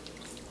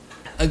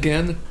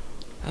 again,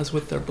 as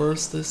with their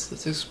births,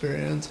 this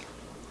experience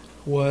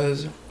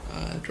was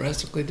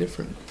drastically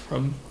different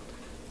from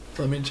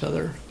each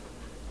other.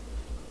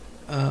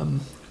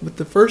 With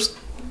the first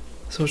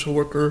social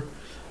worker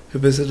who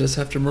visited us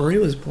after Marie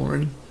was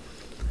born,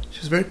 she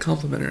was very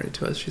complimentary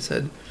to us. She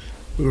said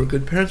we were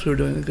good parents, we were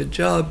doing a good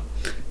job.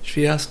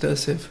 She asked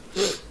us if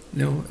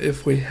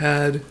we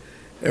had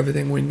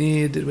everything we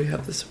need, did we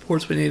have the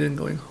supports we needed in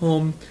going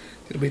home,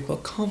 did we feel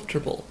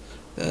comfortable?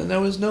 And there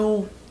was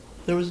no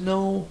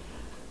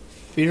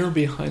fear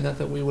behind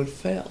that we would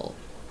fail.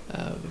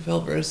 We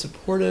felt very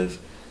supportive,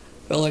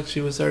 felt like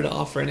she was there to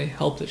offer any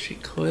help that she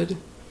could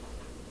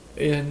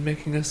in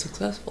making us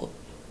successful.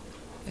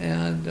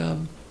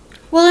 And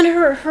well, and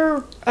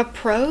her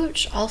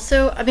approach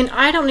also, I mean,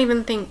 I didn't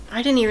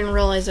even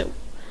realize that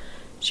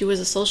she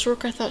was a social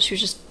worker. I thought she was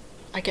just,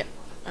 I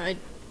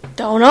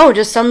don't know,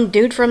 just some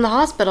dude from the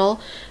hospital,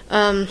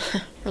 or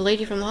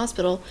lady from the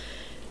hospital.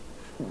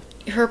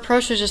 Her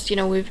approach was just,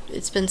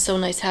 it's been so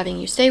nice having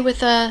you stay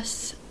with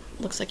us.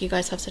 Looks like you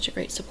guys have such a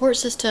great support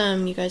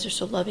system. You guys are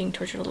so loving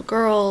towards your little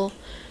girl.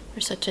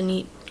 There's such a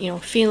neat,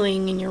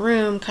 feeling in your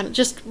room. Kind of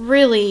just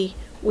really,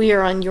 we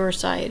are on your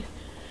side.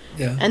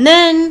 Yeah. And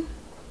then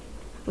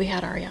we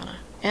had Ariana,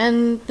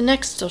 and the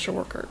next social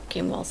worker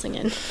came waltzing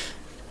in.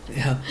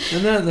 Yeah,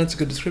 and that's a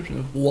good description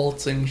of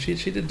waltzing. She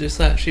did just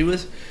that. She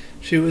was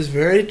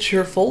very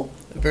cheerful,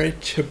 very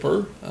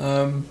chipper.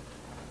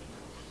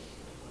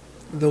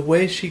 The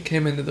way she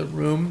came into the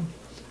room,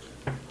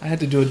 I had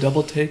to do a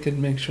double take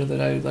and make sure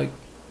that I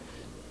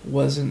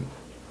wasn't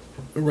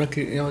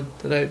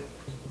that I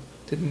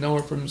didn't know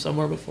her from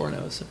somewhere before and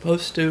I was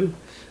supposed to.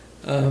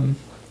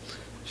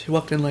 She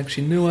walked in like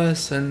she knew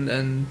us,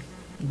 and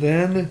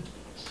then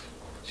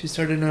she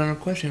started on her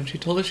questioning. She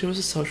told us she was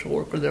a social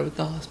worker there with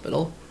the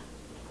hospital.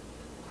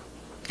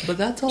 But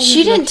that's all.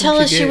 She didn't tell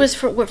us she was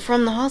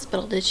from the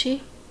hospital, did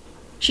she?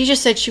 She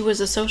just said she was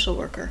a social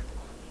worker.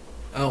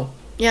 Oh.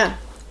 Yeah.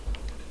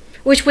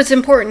 Which was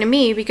important to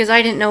me because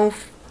I didn't know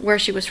where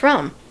she was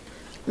from.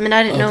 I mean,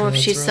 I didn't know if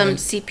she's some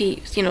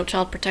CP,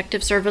 Child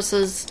Protective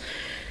Services,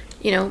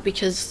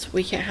 because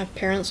we can't have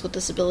parents with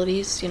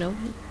disabilities,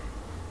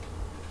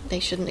 they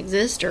shouldn't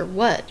exist, or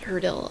what her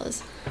deal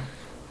was.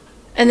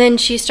 And then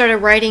she started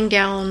writing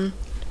down.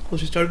 Well,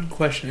 she started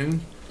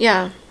questioning.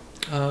 Yeah.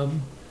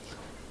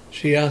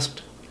 She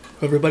asked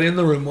who everybody in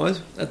the room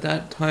was. At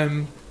that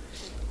time,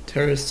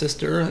 Tara's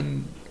sister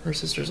and her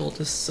sister's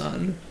oldest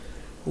son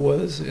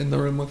was in the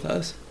room with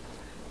us.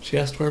 She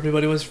asked where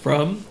everybody was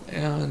from,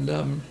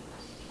 and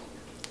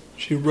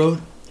she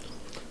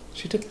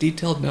took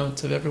detailed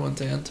notes of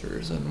everyone's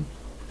answers, and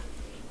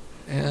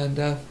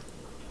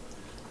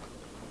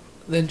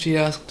then she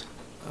asked,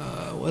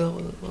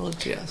 what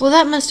did she ask? Well,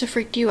 that must have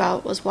freaked you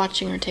out, was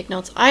watching her take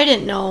notes. I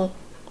didn't know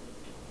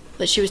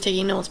that she was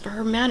taking notes, but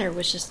her manner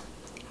was just,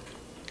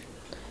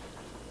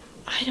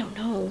 I don't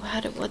know,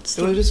 it was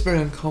just very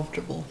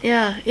uncomfortable.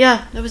 Yeah,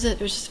 that was it.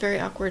 It was just very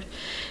awkward.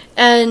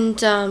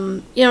 And,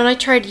 and I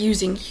tried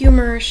using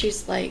humor.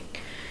 She's like,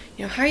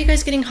 how are you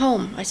guys getting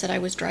home? I said I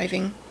was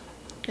driving.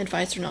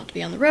 Advised her not to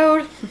be on the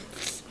road.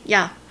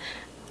 Yeah.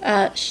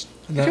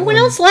 Everyone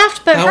else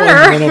laughed but her.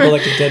 That one went over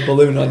like a dead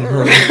balloon on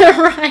her.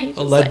 Right.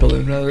 A lead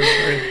balloon, rather,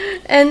 sorry.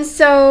 And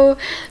so,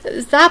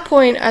 at that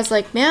point, I was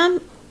like,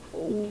 ma'am,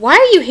 why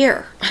are you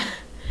here?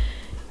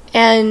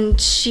 And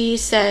she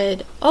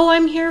said, oh,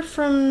 I'm here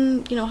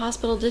from,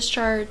 hospital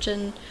discharge,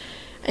 and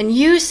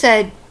you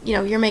said,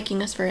 you're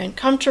making us very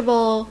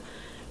uncomfortable.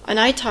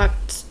 And I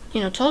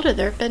told her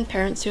there have been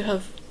parents who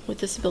have, with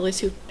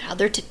disabilities, who had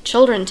their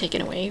children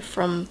taken away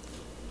from,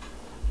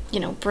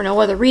 for no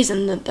other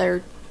reason than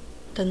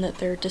that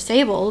they're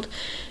disabled.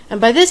 And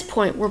by this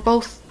point, we're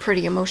both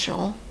pretty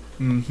emotional.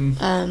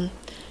 Mm-hmm.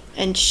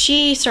 And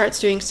she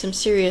starts doing some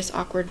serious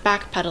awkward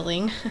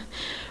backpedaling.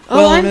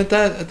 And at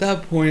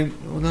that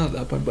point, well, not at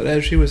that point, but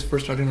as she was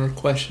first starting her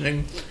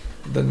questioning,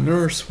 the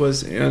nurse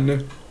was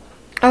in.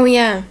 Oh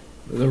yeah.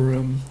 The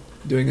room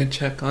doing a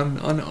check on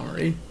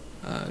Ari,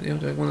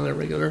 doing one of their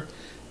regular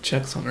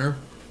checks on her,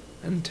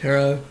 and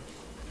Tara,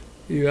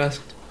 you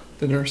asked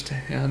the nurse to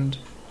hand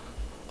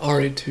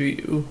Ari to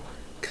you,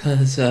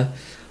 because I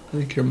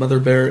think your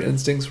mother bear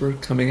instincts were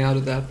coming out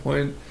at that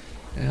point,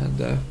 and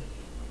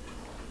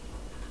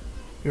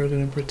you were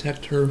going to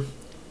protect her.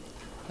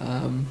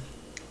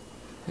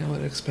 At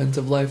the expense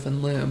of life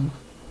and limb.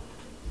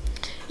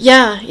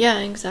 Yeah,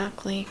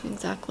 exactly.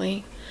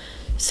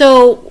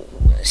 So,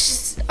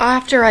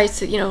 after I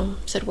said,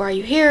 why are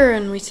you here?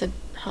 And we said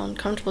how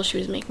uncomfortable she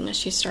was making us,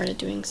 she started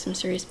doing some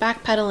serious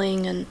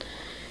backpedaling, and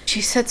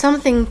she said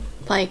something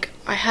like,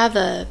 I have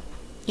a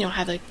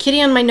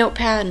kitty on my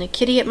notepad and a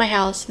kitty at my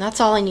house, and that's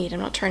all I need.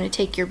 I'm not trying to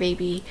take your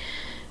baby.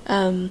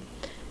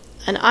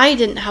 And I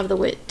didn't have the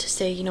wit to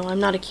say, I'm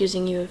not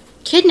accusing you of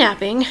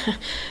kidnapping.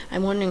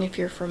 I'm wondering if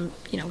you're from,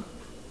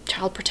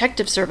 Child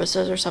Protective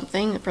Services or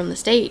something from the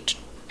state.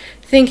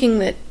 Thinking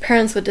that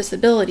parents with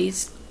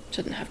disabilities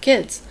shouldn't have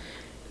kids.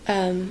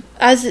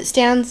 As it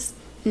stands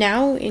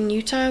now in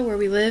Utah, where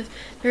we live,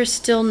 there's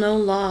still no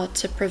law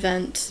to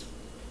prevent,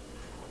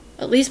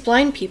 at least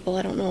blind people.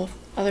 I don't know if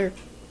other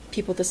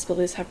people with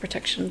disabilities have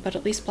protection, but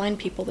at least blind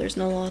people, there's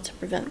no law to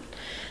prevent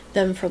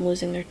them from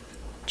losing their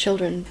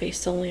children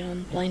based solely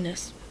on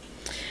blindness.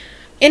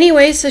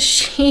 Anyway, so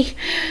she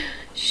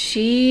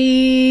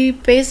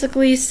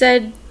basically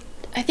said,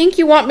 I think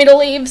you want me to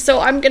leave, so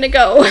I'm gonna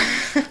go.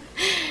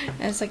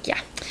 And it's like,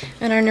 yeah.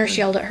 And our nurse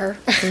yelled at her.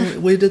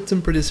 We did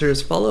some pretty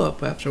serious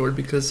follow-up afterward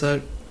because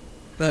that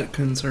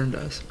concerned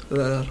us.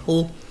 That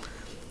whole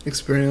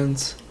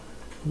experience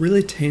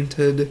really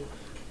tainted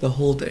the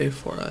whole day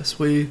for us.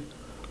 The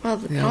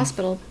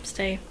hospital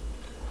stay.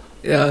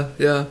 Yeah.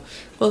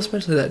 Well,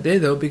 especially that day,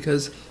 though,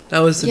 because that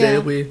was the day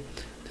we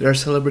did our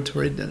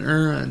celebratory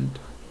dinner, and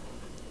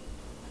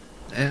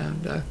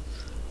the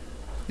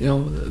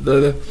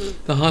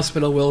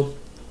hospital will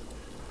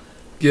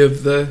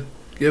give the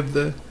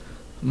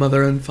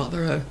mother and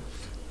father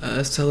a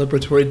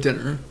celebratory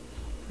dinner.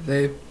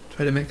 They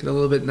try to make it a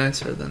little bit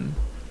nicer than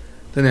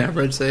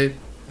average. They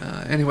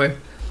anyway,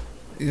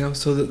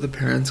 so that the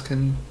parents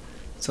can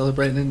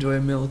celebrate and enjoy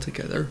a meal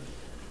together.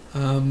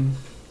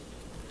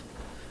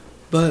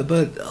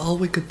 But all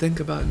we could think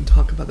about and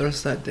talk about the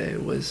rest of that day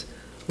was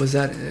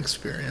that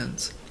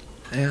experience,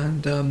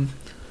 and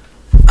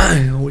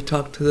we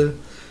talked to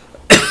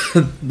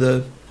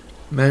the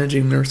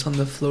managing nurse on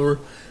the floor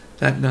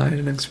that night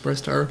and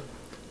expressed our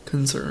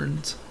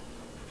concerns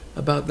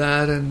about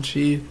that, and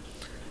she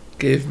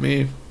gave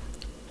me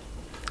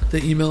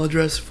the email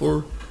address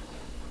for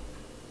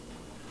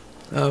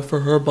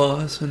her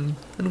boss, and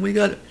we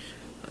got,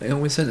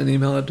 we sent an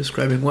email out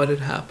describing what had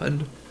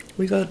happened.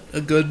 We got a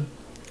good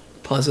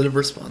positive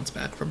response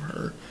back from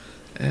her,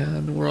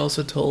 and we're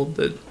also told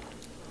that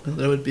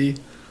there would be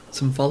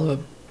some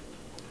follow-up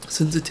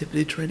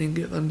sensitivity training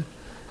given,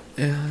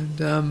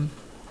 and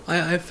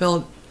I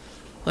felt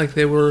like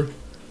they were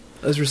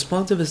as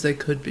responsive as they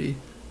could be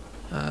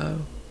about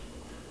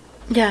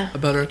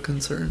our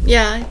concerns.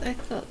 Yeah, I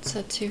thought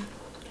so too.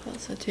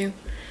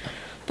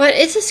 But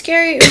it was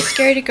scary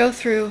to go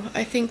through.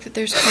 I think that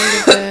there's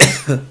kind of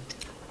a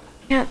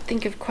I can't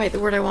think of quite the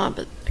word I want,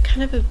 but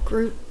kind of a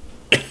group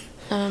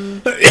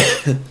kind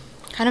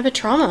of a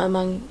trauma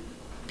among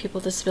people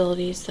with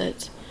disabilities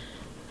that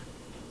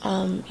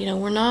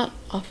we're not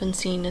often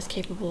seen as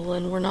capable,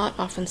 and we're not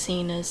often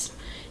seen as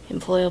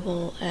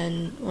employable,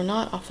 and we're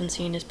not often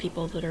seen as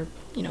people that are,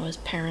 as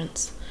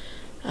parents.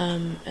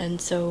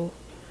 And so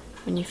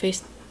when you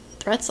face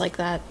threats like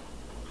that,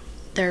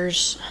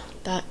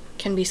 that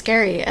can be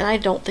scary, and I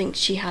don't think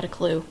she had a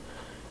clue.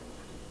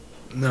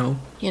 No.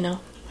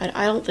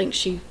 I don't think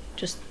she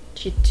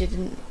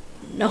didn't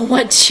know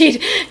what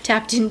she'd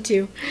tapped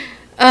into.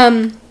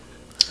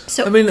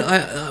 So I mean,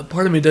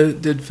 part of me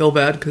did feel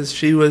bad because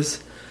she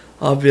was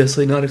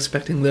obviously not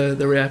expecting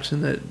the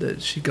reaction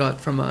that she got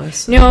from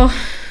us. No.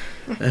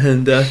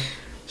 And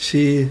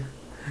she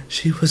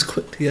was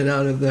quick to get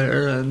out of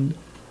there, and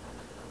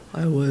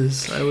I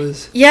was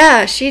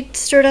yeah, she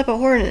stirred up a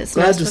hornet's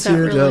glad nest to see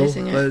without her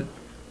realizing go, it.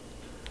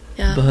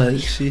 Yeah. but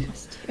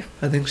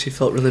I think she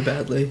felt really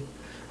badly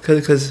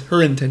because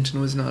her intention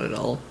was not at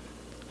all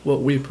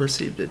what we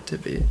perceived it to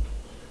be.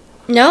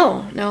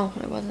 No,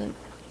 it wasn't.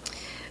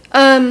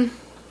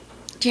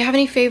 Do you have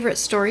any favorite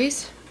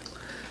stories?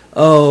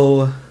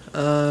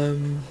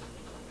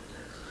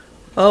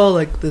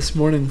 Like this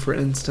morning, for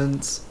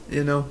instance,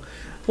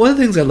 one of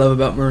the things I love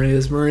about Marie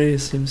is Marie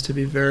seems to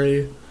be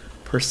very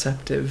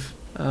perceptive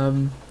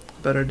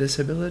about our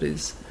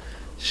disabilities.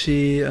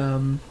 She,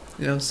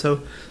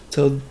 so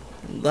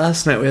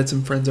last night we had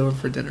some friends over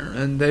for dinner,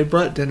 and they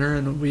brought dinner,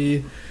 and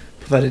we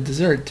provided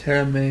dessert.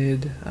 Tara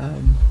made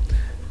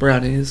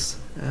brownies,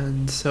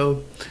 and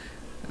so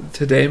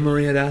today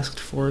Marie had asked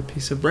for a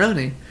piece of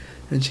brownie,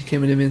 and she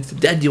came into me and said,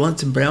 "Dad, do you want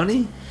some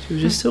brownie?" She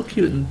was just so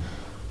cute and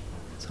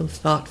so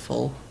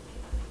thoughtful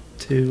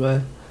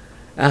to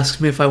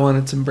ask me if I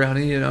wanted some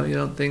brownie. You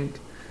don't think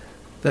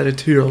that a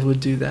 2-year-old would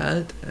do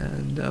that,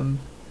 and so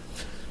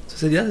I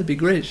said, "Yeah, that'd be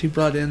great." She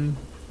brought in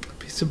a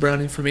piece of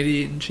brownie for me to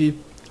eat, and she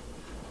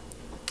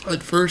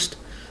at first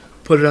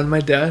put it on my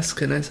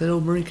desk, and I said, "Oh,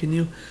 Marie, can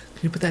you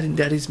put that in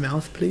Daddy's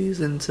mouth, please?"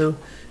 And so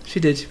she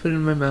did. She put it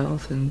in my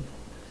mouth, and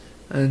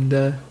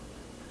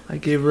I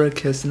gave her a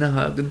kiss and a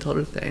hug and told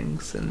her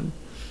thanks, and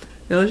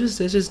it's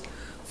just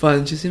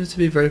fun. She seems to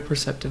be very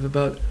perceptive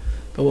about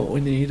what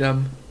we need.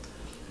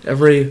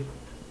 Every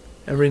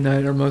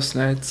night or most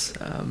nights,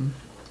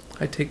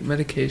 I take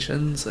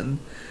medications, and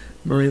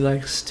Marie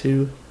likes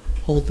to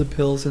hold the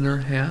pills in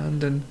her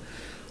hand and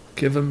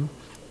give them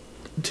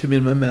to me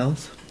in my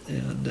mouth,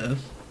 and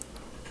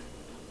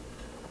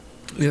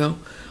I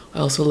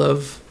also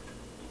love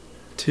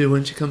to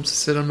when she comes to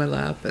sit on my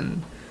lap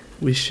and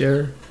we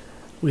share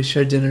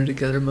dinner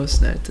together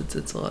most nights.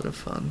 It's a lot of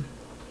fun.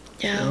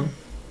 Yeah.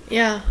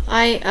 Yeah,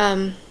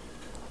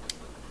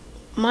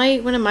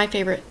 one of my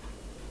favorite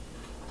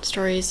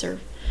stories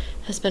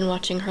has been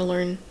watching her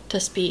learn to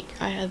speak.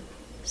 I have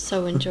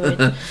so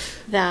enjoyed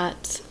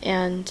that.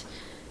 And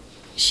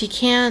she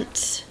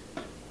can't,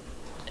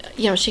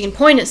 she can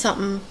point at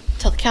something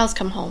till the cows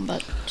come home,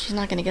 but she's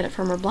not going to get it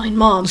from her blind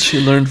mom. She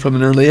learned from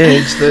an early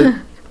age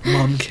that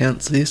mom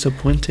can't see, so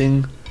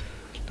pointing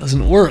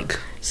doesn't work.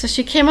 So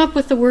she came up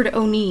with the word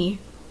oni,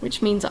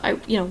 which means I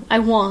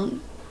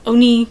want.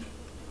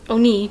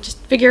 Oni, just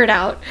figure it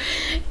out.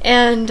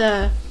 And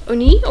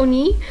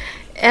oni.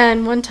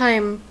 And one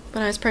time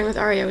when I was pregnant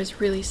with Ari, I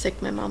was really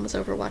sick. My mom was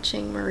over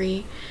watching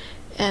Marie,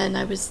 and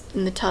I was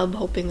in the tub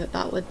hoping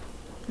that would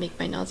make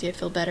my nausea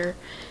feel better.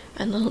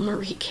 And little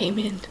Marie came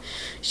in.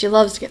 She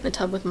loves to get in the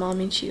tub with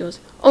Mommy, and she goes,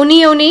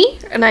 Oni,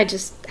 and I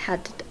just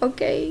had to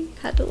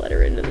let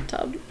her into the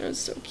tub. It was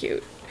so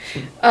cute.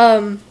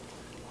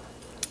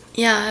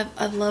 Yeah,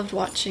 I've loved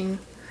watching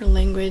her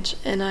language,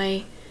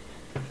 and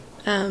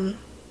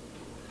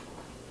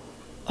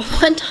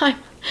one time,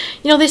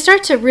 they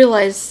start to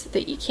realize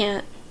that you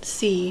can't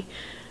see,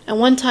 and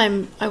one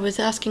time I was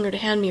asking her to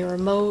hand me a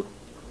remote,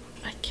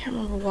 I can't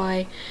remember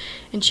why,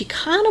 and she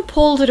kind of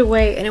pulled it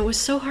away, and it was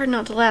so hard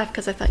not to laugh,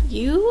 because I thought,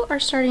 you are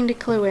starting to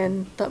clue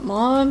in that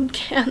Mom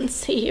can't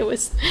see. It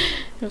was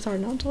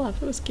hard not to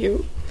laugh. It was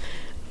cute.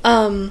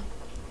 And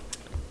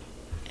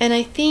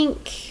I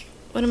think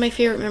one of my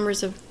favorite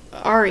memories of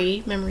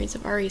Ari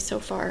so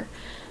far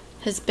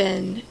has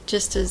been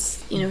just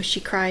as, she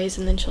cries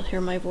and then she'll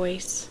hear my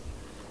voice,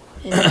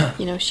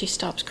 and, she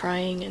stops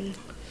crying, and...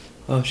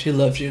 Oh, she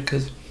loves you,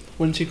 because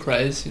when she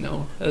cries,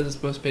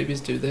 as most babies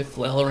do, they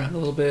flail around a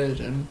little bit,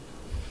 and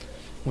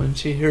when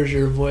she hears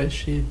your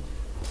voice,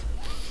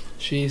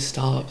 she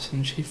stops,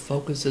 and she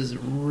focuses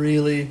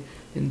really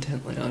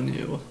intently on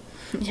you.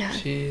 Yeah.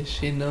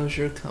 She knows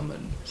you're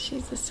coming.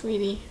 She's a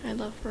sweetie. I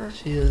love her.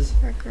 She is.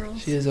 Our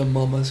girls. She is a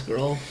mama's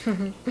girl.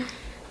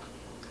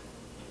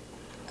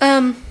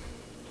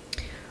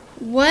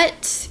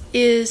 What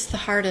is the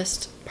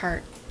hardest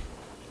part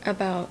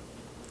about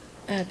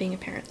being a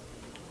parent?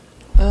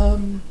 I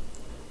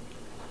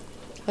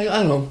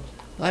don't know.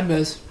 I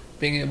miss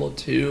being able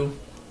to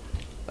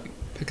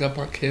pick up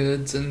our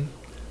kids and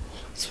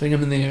swing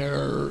them in the air,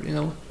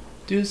 or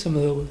do some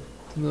of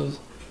those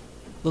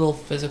little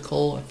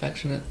physical,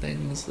 affectionate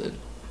things that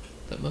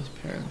most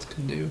parents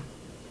can do.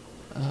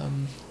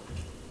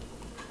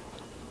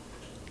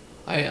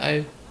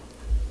 I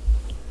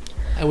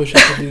wish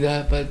I could do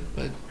that, but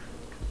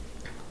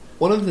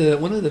one of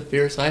the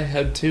fears I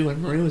had too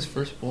when Marie was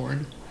first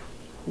born,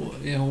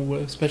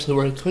 especially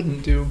where I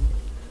couldn't do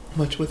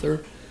much with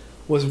her,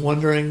 was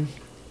wondering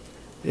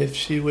if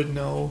she would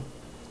know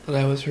that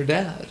I was her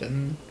dad,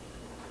 and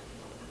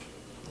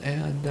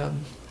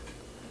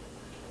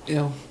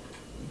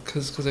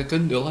because I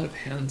couldn't do a lot of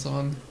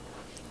hands-on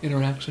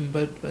interaction,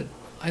 but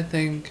I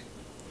think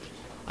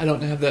I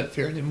don't have that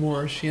fear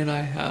anymore. She and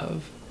I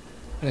have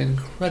an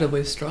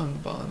incredibly strong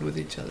bond with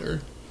each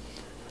other,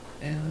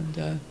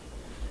 and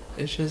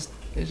it's just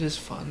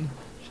fun.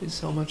 She's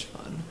so much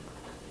fun.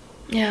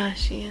 Yeah,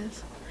 she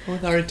is.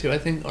 With Ari too. I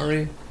think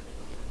Ari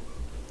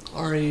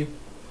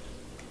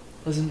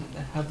doesn't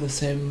have the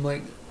same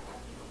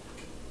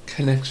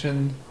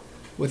connection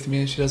with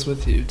me as she does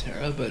with you,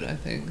 Tara, but I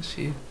think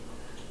she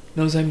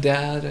knows I'm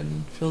dad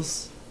and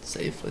feels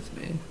safe with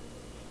me.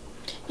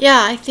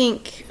 Yeah, I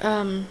think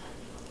you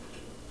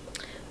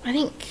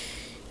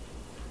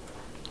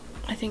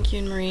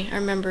and Marie, I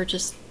remember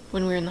just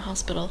when we were in the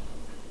hospital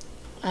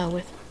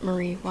with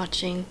Marie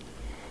watching,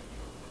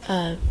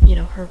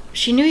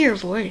 she knew your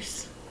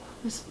voice.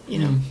 It was,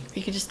 you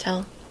could just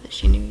tell that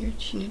she knew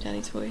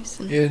Daddy's voice.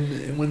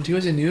 And when she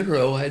was in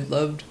utero, I'd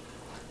loved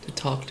to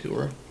talk to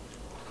her.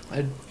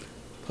 I'd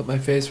put my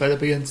face right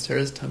up against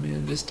Tara's tummy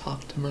and just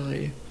talk to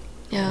Marie.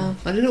 Yeah.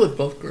 I did it with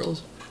both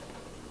girls,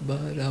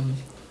 but I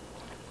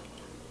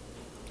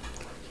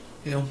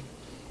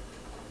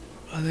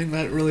think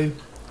that really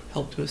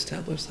helped to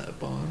establish that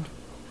bond.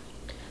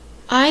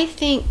 I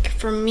think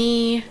for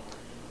me,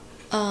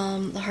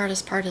 the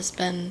hardest part has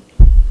been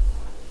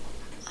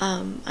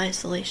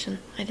isolation.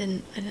 I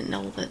didn't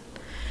know that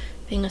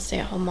being a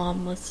stay-at-home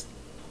mom was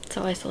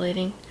so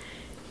isolating,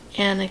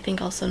 and I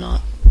think also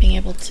not being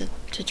able to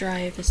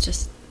drive is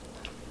just,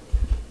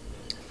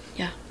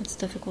 it's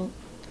difficult,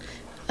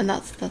 and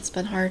that's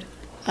been hard.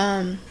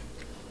 And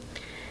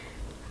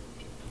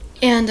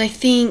I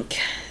think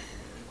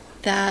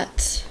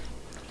that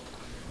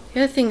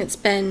the other thing that's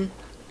been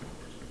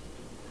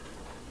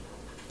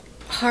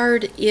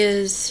hard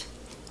is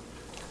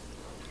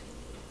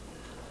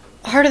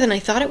harder than I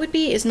thought it would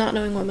be is not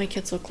knowing what my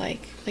kids look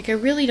like. I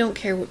really don't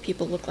care what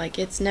people look like.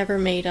 It's never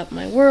made up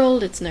my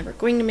world. It's never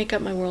going to make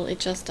up my world. It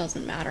just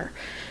doesn't matter.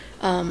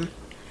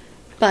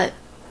 But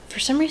for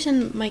some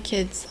reason, my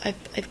kids,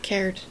 I've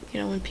cared.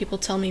 When people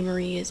tell me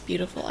Marie is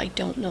beautiful, I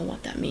don't know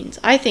what that means.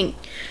 I think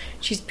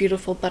she's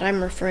beautiful, but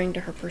I'm referring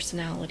to her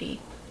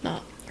personality,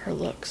 not her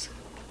looks.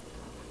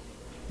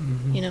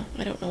 Mm-hmm.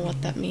 I don't know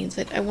what that means.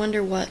 I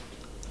wonder what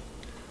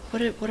what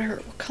do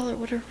her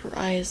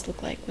eyes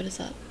look like? What does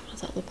that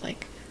look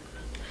like?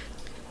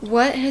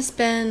 What has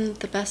been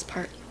the best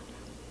part?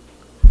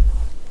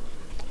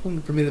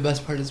 For me, the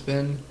best part has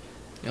been,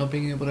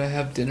 being able to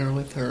have dinner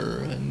with her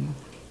and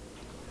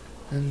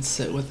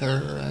sit with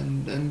her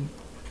and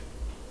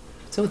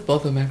sit with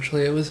both of them.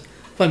 Actually, it was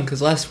fun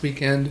because last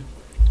weekend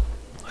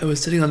I was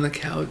sitting on the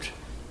couch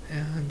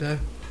and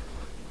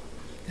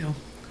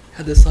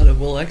had this thought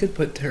of, well, I could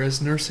put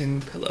Tara's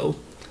nursing pillow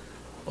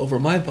over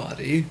my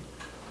body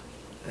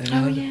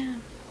and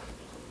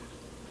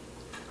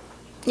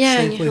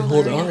safely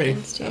hold Ari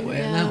that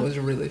way, and that was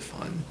really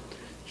fun.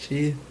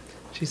 She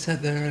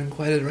sat there and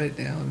quieted right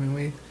down. I mean,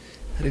 we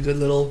had a good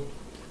little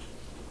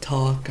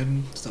talk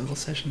and snuggle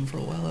session for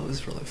a while. It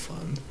was really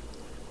fun.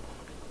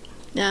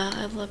 Yeah,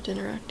 I loved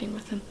interacting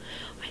with him.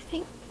 I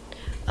think,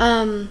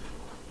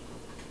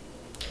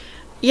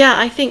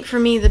 I think for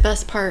me the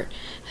best part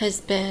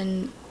has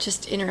been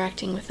just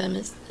interacting with them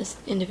as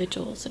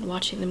individuals and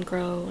watching them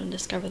grow and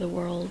discover the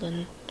world.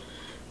 And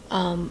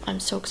I'm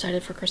so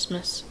excited for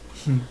Christmas.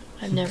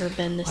 I've never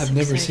been this excited. I've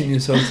never seen you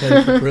so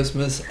excited for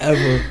Christmas,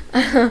 ever.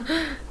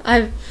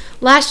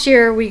 Last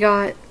year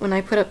when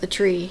I put up the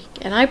tree,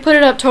 and I put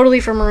it up totally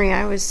for Maria.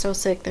 I was so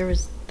sick.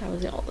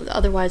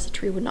 Otherwise the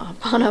tree would not have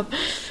gone up.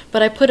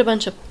 But I put a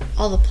bunch of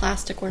all the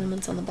plastic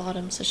ornaments on the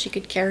bottom so she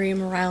could carry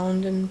them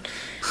around, and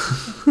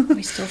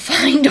we still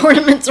find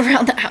ornaments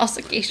around the house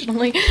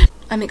occasionally.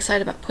 I'm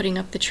excited about putting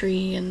up the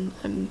tree, and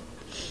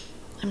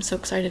I'm so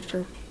excited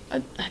for.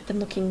 I've been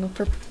looking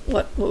for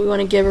what we want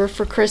to give her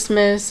for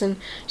Christmas, and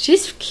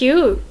she's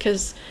cute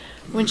because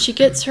when she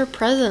gets her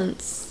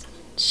presents,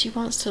 she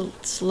wants to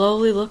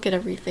slowly look at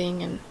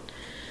everything. And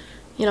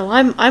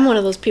I'm one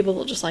of those people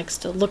that just likes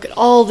to look at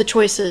all the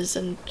choices,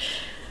 and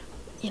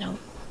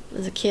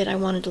as a kid I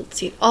wanted to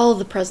see all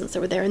the presents that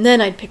were there, and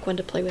then I'd pick one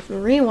to play with.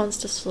 Marie wants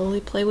to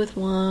slowly play with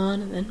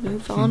one and then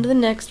move on to the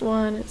next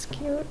one. It's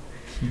cute.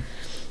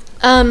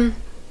 And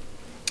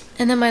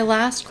then my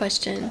last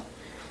question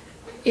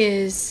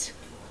is,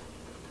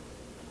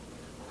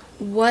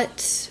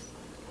 what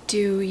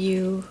do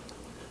you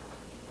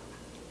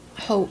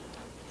hope,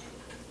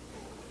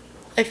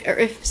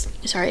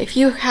 if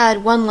you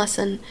had one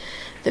lesson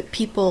that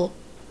people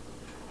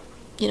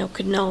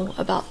could know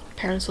about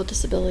parents with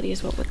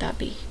disabilities, what would that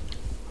be?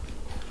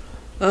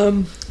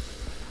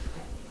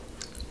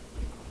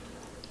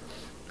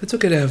 It's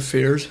okay to have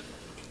fears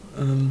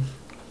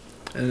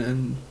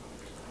and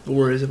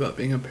worries about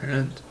being a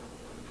parent,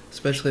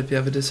 especially if you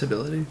have a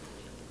disability.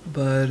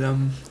 But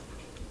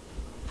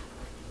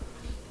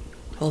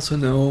also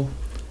know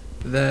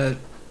that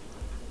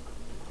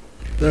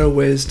there are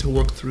ways to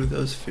work through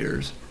those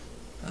fears.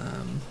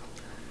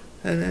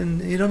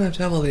 And you don't have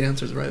to have all the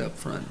answers right up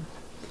front,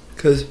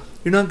 because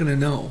you're not going to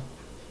know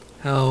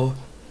how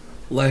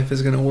life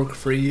is going to work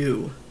for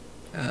you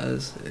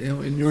as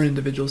in your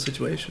individual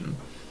situation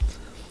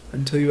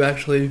until you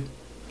actually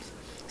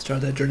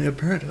start that journey of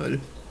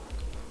parenthood.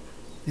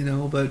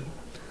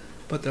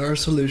 But there are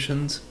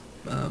solutions.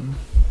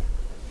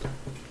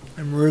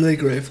 I'm really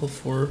grateful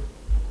for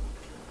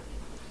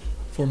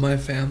my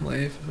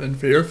family and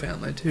for your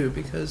family too,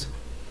 because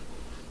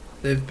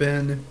they've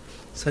been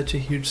such a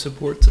huge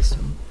support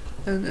system.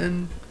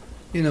 And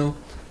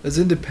as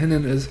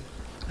independent as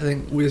I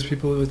think we as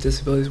people with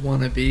disabilities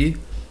want to be,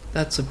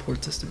 that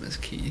support system is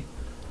key.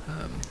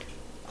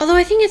 Although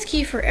I think it's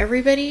key for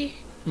everybody.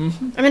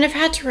 Mm-hmm. I mean, I've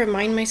had to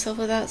remind myself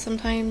of that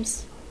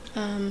sometimes.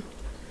 I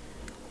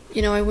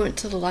went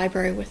to the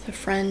library with a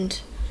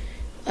friend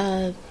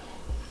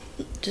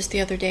just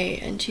the other day,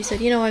 and she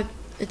said,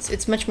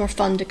 it's much more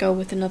fun to go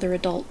with another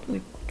adult.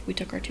 We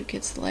took our 2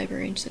 kids to the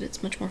library, and she said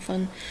it's much more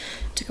fun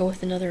to go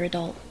with another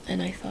adult.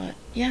 And I thought,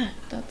 yeah,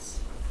 that's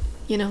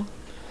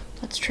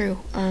true.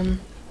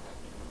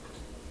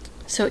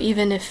 So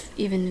even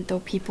though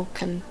people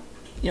can,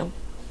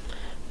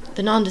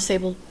 the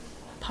non-disabled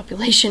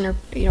population or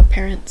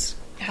parents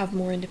have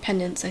more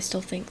independence, I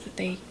still think that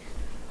they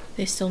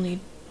still need,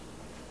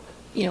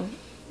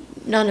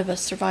 none of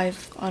us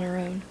survive on our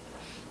own.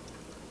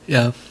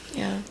 Yeah.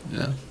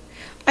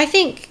 I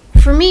think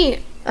for me,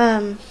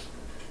 I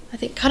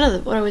think kind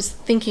of what I was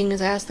thinking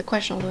as I asked the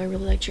question, although I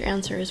really liked your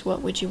answer, is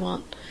what would you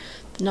want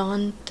the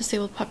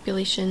non-disabled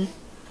population,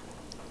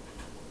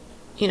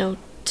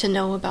 to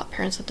know about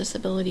parents with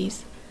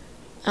disabilities?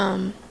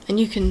 And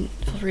you can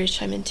feel free to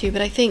chime in too,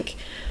 but I think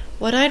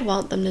what I'd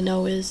want them to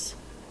know is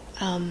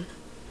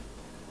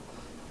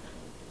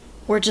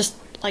we're just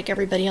like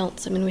everybody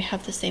else. I mean, we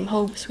have the same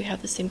hopes, we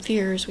have the same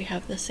fears, we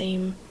have the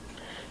same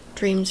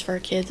dreams for our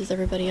kids as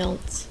everybody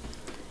else.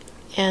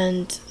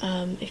 And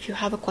if you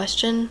have a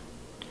question,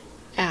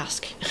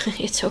 ask.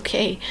 It's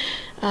okay.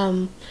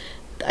 I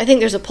think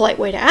there's a polite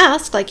way to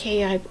ask, like,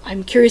 hey,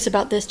 I'm curious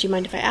about this, do you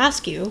mind if I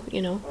ask you?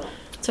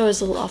 It's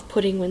always a little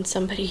off-putting when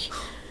somebody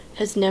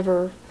has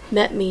never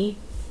met me,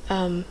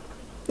 and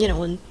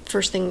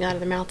first thing out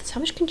of their mouth is, how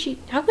much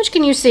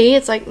can you see?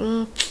 It's like,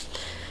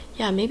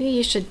 yeah, maybe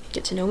you should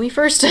get to know me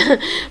first.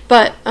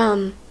 But,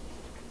 and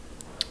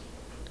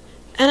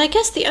I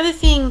guess the other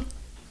thing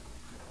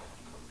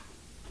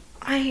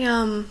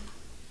I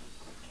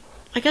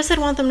guess I'd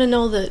want them to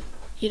know that,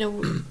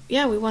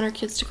 yeah, we want our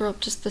kids to grow up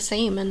just the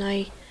same.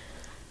 And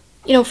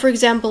for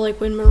example,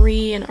 like when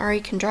Marie and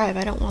Ari can drive,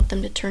 I don't want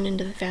them to turn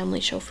into the family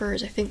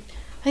chauffeurs. I think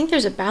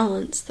there's a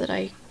balance that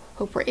I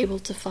hope we're able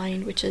to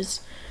find, which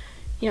is,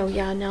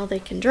 yeah, now they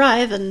can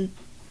drive, and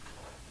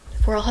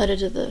if we're all headed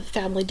to the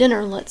family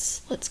dinner,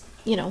 let's let's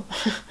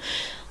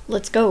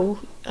go.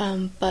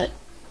 But,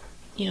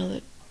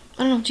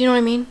 I don't know, do you know what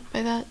I mean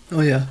by that?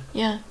 Oh, yeah.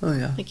 Yeah. Oh,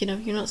 yeah. Like,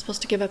 you're not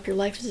supposed to give up your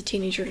life as a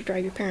teenager to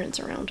drive your parents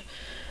around.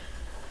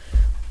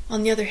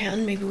 On the other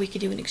hand, maybe we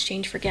could do an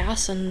exchange for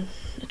gas and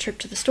a trip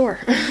to the store.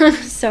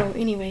 So,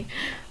 anyway.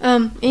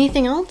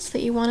 Anything else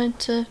that you wanted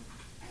to...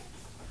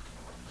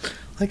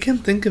 I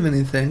can't think of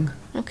anything.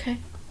 Okay.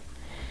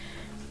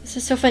 This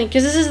is so funny,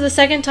 because this is the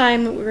second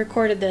time that we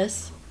recorded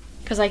this.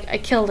 Because I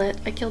killed it.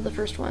 I killed the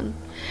first one.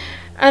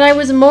 And I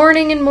was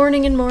mourning,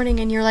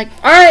 and you're like,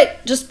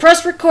 alright, just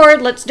press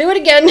record, let's do it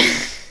again.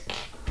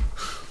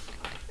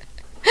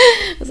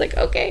 I was like,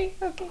 okay.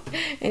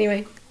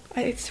 Anyway,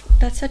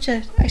 that's such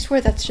a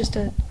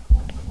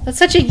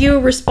you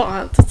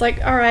response. It's like,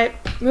 alright,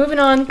 moving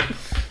on.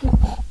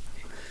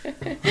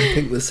 I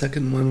think the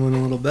second one went a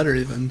little better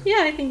even.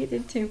 Yeah, I think it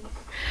did too.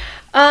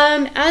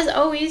 As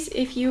always,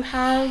 if you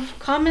have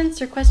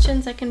comments or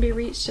questions, I can be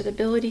reached at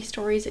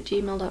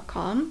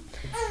abilitystories@gmail.com.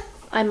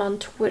 I'm on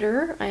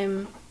Twitter.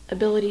 I'm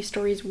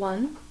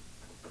AbilityStories1.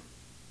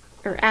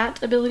 Or at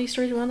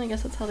AbilityStories1, I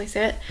guess that's how they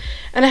say it.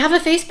 And I have a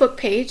Facebook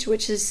page,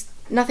 which is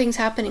nothing's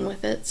happening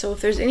with it. So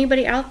if there's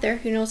anybody out there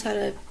who knows how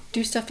to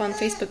do stuff on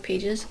Facebook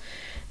pages,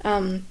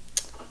 send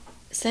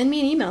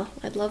me an email.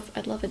 I'd love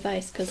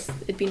advice, because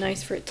it'd be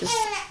nice for it to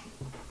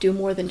do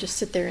more than just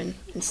sit there in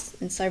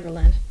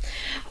Cyberland.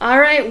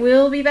 Alright,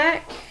 we'll be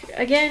back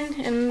again,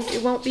 and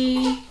it won't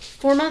be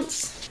 4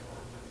 months.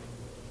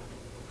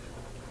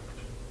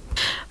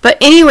 But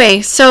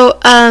anyway, so,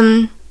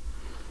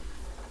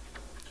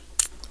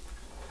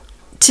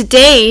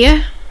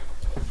 today,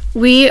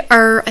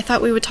 I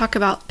thought we would talk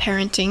about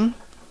parenting,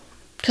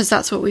 because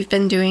that's what we've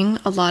been doing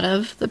a lot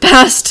of the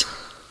past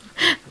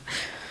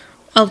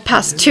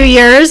 2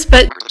 years,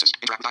 but...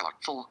 Interact dialog.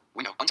 4.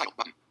 Window. Untitled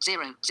button.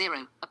 0,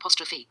 0,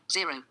 apostrophe,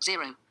 0,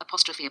 0,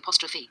 apostrophe,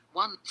 apostrophe,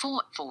 1,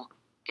 4, 4.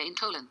 Gain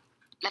colon.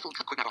 Level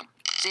quick on.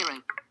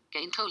 0.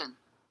 Gain colon.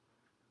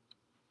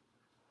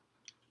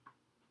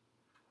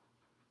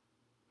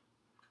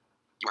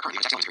 You are currently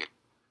on a text period.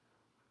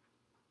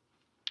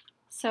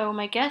 So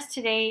my guest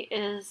today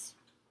is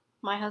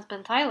my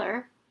husband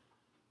Tyler,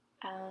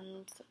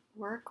 and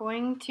we're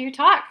going to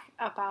talk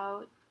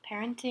about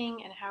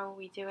parenting and how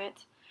we do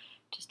it,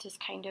 just as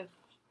kind of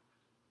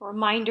a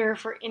reminder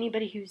for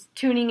anybody who's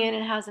tuning in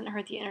and hasn't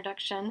heard the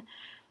introduction.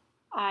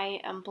 I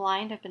am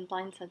blind. I've been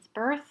blind since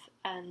birth,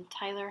 and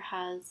Tyler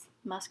has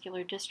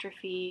muscular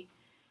dystrophy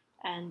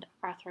and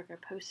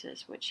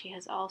arthrogryposis, which he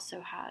has also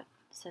had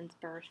since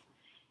birth.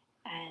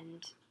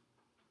 And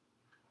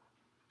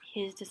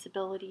his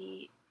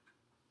disability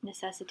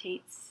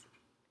necessitates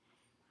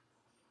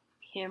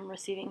him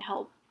receiving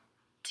help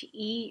to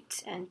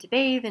eat and to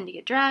bathe and to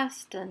get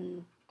dressed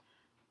and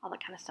all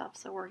that kind of stuff.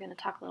 So we're going to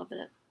talk a little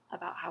bit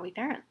about how we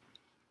parent.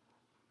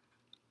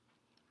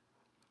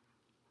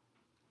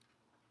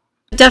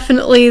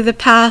 Definitely the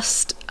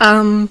past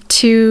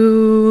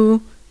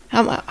 2...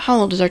 How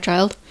old is our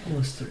child?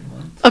 Almost 3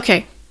 months.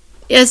 Okay.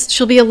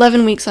 She'll be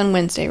 11 weeks on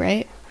Wednesday,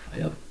 right?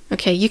 Yep.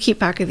 Okay, you keep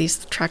track of these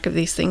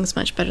things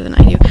much better than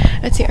I do.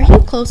 Let's see, are you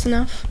close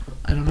enough?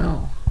 I don't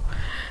know.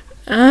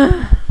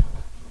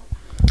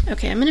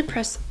 Okay, I'm gonna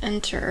press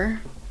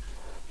enter.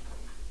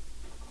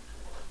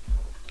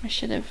 I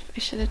should have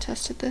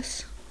tested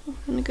this. Oh,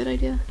 not a good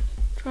idea.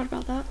 Forgot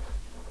about that.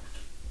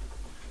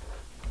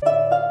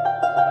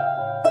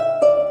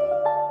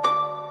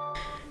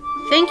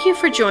 Thank you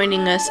for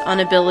joining us on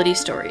Ability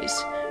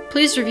Stories.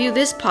 Please review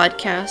this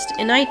podcast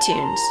in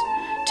iTunes.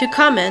 To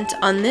comment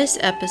on this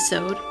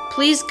episode,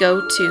 please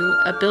go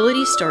to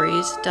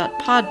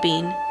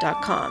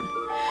abilitystories.podbean.com.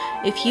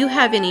 If you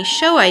have any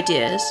show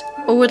ideas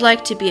or would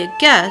like to be a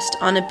guest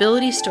on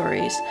Ability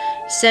Stories,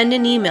 send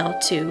an email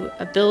to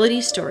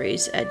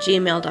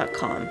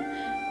abilitystories@gmail.com.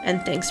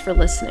 And thanks for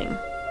listening.